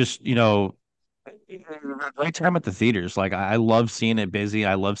just great time at the theaters. Like I love seeing it busy.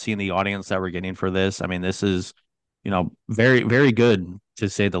 I love seeing the audience that we're getting for this. I mean, this is very, very good, to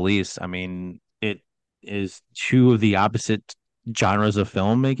say the least. I mean, it is two of the opposite genres of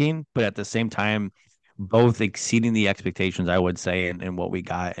filmmaking, but at the same time, both exceeding the expectations, I would say, and what we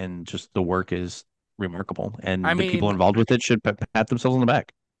got. And just the work is remarkable. And I the people mean, involved with it should pat themselves on the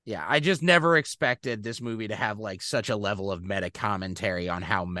back. yeah, I just never expected this movie to have like such a level of meta commentary on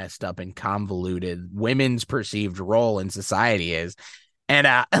how messed up and convoluted women's perceived role in society is, and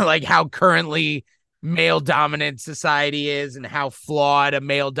like how currently male dominant society is and how flawed a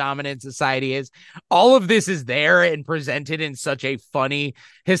male dominant society is. All of this is there and presented in such a funny,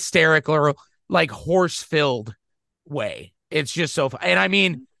 hysterical, like horse filled way. It's just so fun. And I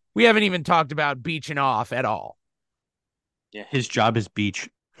mean, we haven't even talked about beaching off at all. Yeah, his job is beach.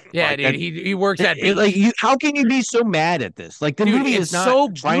 Yeah, Like, dude, he works at beach. like how can you be so mad at this? Like the Dude, movie it's is not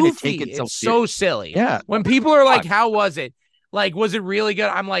so trying goofy. to take itself It's so serious. silly. Yeah. When people are like, "How was it?" Like, was it really good?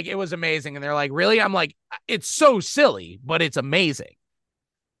 I'm like, it was amazing. And they're like, really? I'm like, it's so silly, but it's amazing.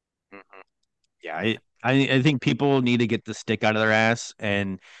 Yeah, I think people need to get the stick out of their ass.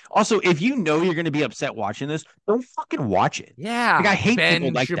 And also, if you know you're going to be upset watching this, don't fucking watch it. Yeah, like I hate Ben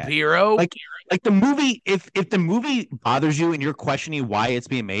people like Shapiro. that. Like the movie, if the movie bothers you and you're questioning why it's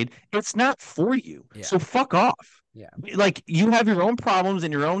being made, it's not for you. Yeah. So fuck off. Yeah, like you have your own problems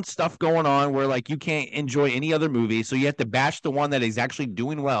and your own stuff going on where like you can't enjoy any other movie, so you have to bash the one that is actually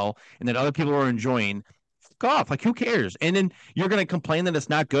doing well and that other people are enjoying. Fuck off. Like who cares? And then you're gonna complain that it's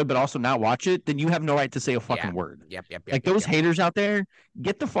not good, but also not watch it. Then you have no right to say a fucking word. Yep. Like those haters out there,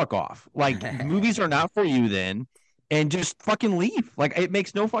 get the fuck off. Like movies are not for you then. And just fucking leave. Like it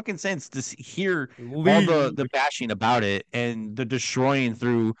makes no fucking sense to hear all the bashing about it and the destroying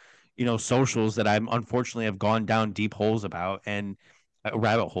through socials that I'm unfortunately have gone down deep holes about, and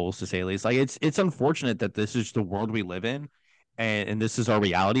rabbit holes, to say the least. Like it's unfortunate that this is the world we live in, and this is our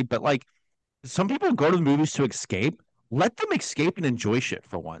reality. But like some people go to the movies to escape. Let them escape and enjoy shit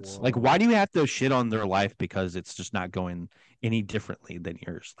for once. Whoa. Like why do you have to shit on their life because it's just not going any differently than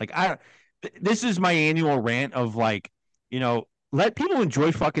yours? Like this is my annual rant of like, let people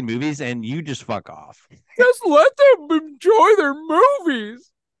enjoy fucking movies and you just fuck off. Just let them enjoy their movies.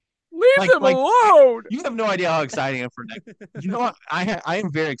 Leave them alone. You have no idea how exciting I am for next. You know what? I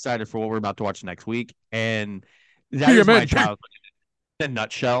am very excited for what we're about to watch next week, and that is my childhood in a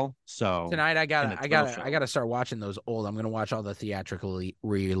nutshell. So tonight I gotta start watching those old. I'm gonna watch all the theatrically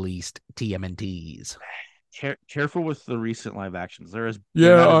released TMNTs. Careful with the recent live actions. There is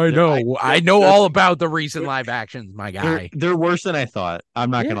I know all about the recent live actions, my guy. They're worse than I thought.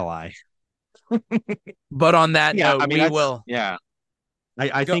 I'm not gonna lie. But on that note, we will. Yeah.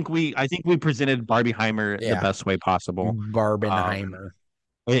 I think we presented Barbenheimer the best way possible. Barbenheimer.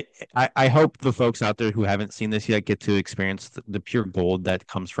 I hope the folks out there who haven't seen this yet get to experience the pure gold that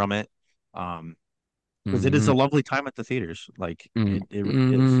comes from it. Because it is a lovely time at the theaters. Like it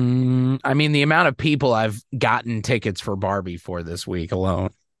really is. I mean, the amount of people I've gotten tickets for Barbie for this week alone.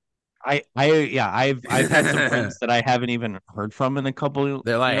 I've had some friends that I haven't even heard from in a couple.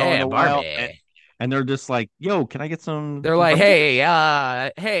 They're like, hey, Barbie. And they're just like, yo, can I get some? They're like,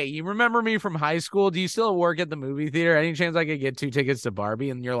 hey, you remember me from high school? Do you still work at the movie theater? Any chance I could get 2 tickets to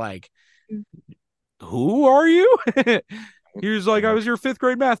Barbie? And you're like, who are you? He was like, I was your 5th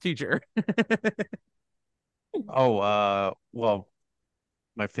grade math teacher. Well,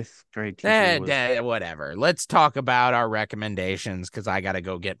 my 5th grade teacher was... Whatever. Let's talk about our recommendations because I got to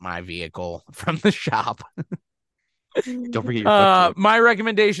go get my vehicle from the shop. Don't forget your my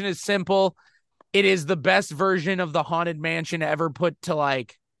recommendation is simple. It is the best version of the Haunted Mansion ever put to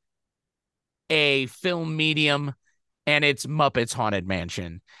like a film medium, and it's Muppets Haunted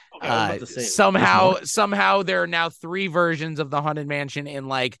Mansion. Somehow there are now 3 versions of the Haunted Mansion in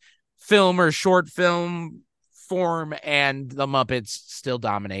like film or short film form, and the Muppets still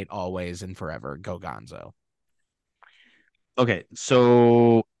dominate always and forever. Go Gonzo. Okay,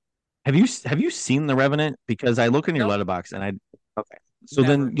 so have you seen The Revenant? Because I look in your letterbox and So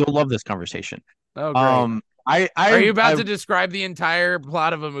Never. then you'll love this conversation. Oh, great. I Are you about to describe the entire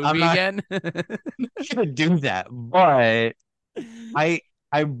plot of a I'm movie not again? gonna do that, but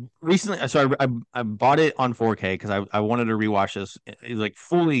I recently I bought it on 4K because I wanted to rewatch this, like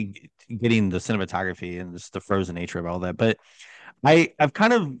fully getting the cinematography and just the frozen nature of all that. But I've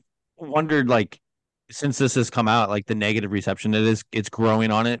kind of wondered, like, since this has come out, like the negative reception it's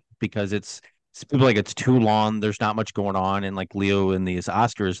growing on it because people like it's too long. There's not much going on, and like Leo in these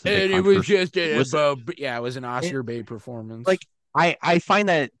Oscars, the big And it was controversy. just it was an Oscar bait performance. Like I find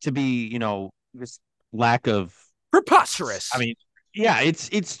that to be, this lack of preposterous. I mean, yeah, it's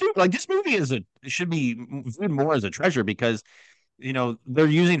stupid. Like this movie should be viewed more as a treasure because they're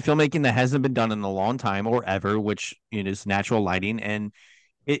using filmmaking that hasn't been done in a long time or ever, which is natural lighting, and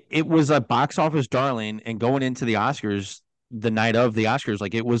it was a box office darling. And going into the Oscars, the night of the Oscars,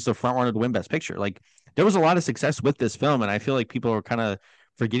 like it was the front runner to win Best Picture. Like there was a lot of success with this film, and I feel like people are kind of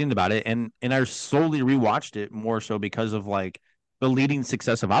forgetting about it. And I solely rewatched it more so because of like the leading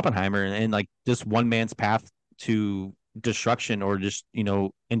success of Oppenheimer and like this one man's path to destruction, or just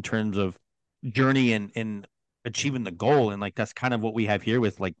in terms of journey and achieving the goal. And like that's kind of what we have here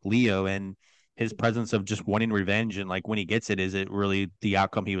with like Leo and his presence of just wanting revenge, and like when he gets it, is it really the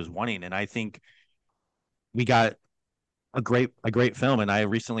outcome he was wanting? And I think we got a great film. And I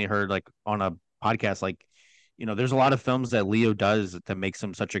recently heard like on a podcast, like there's a lot of films that Leo does that makes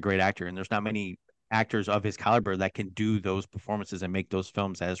him such a great actor, and there's not many actors of his caliber that can do those performances and make those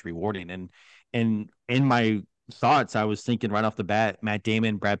films as rewarding. And in my thoughts, I was thinking right off the bat, Matt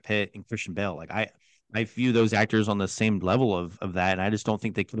Damon, Brad Pitt, and Christian Bale. Like I view those actors on the same level of that, and I just don't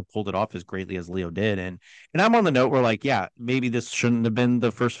think they could have pulled it off as greatly as Leo did. And I'm on the note where like, yeah, maybe this shouldn't have been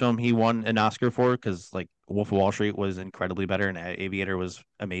the first film he won an Oscar for, because like Wolf of Wall Street was incredibly better and Aviator was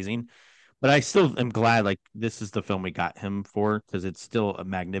amazing. But I still am glad like this is the film we got him for, because it's still a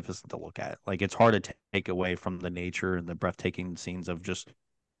magnificent to look at. Like it's hard to take away from the nature and the breathtaking scenes of just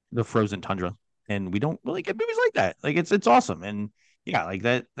the frozen tundra, and we don't really get movies like that. Like it's awesome. And yeah, like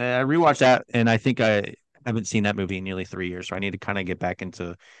that I rewatched that, and I think I haven't seen that movie in nearly 3 years, so I need to kind of get back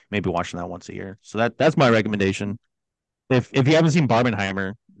into maybe watching that once a year. So that's my recommendation. If you haven't seen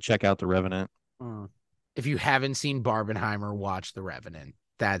Barbenheimer, check out The Revenant. If you haven't seen Barbenheimer, watch The Revenant.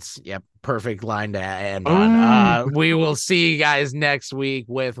 That's perfect line to end on. We will see you guys next week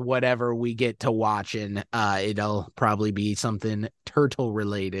with whatever we get to watching. It'll probably be something turtle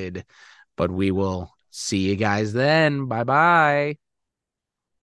related, but we will see you guys then. Bye-bye.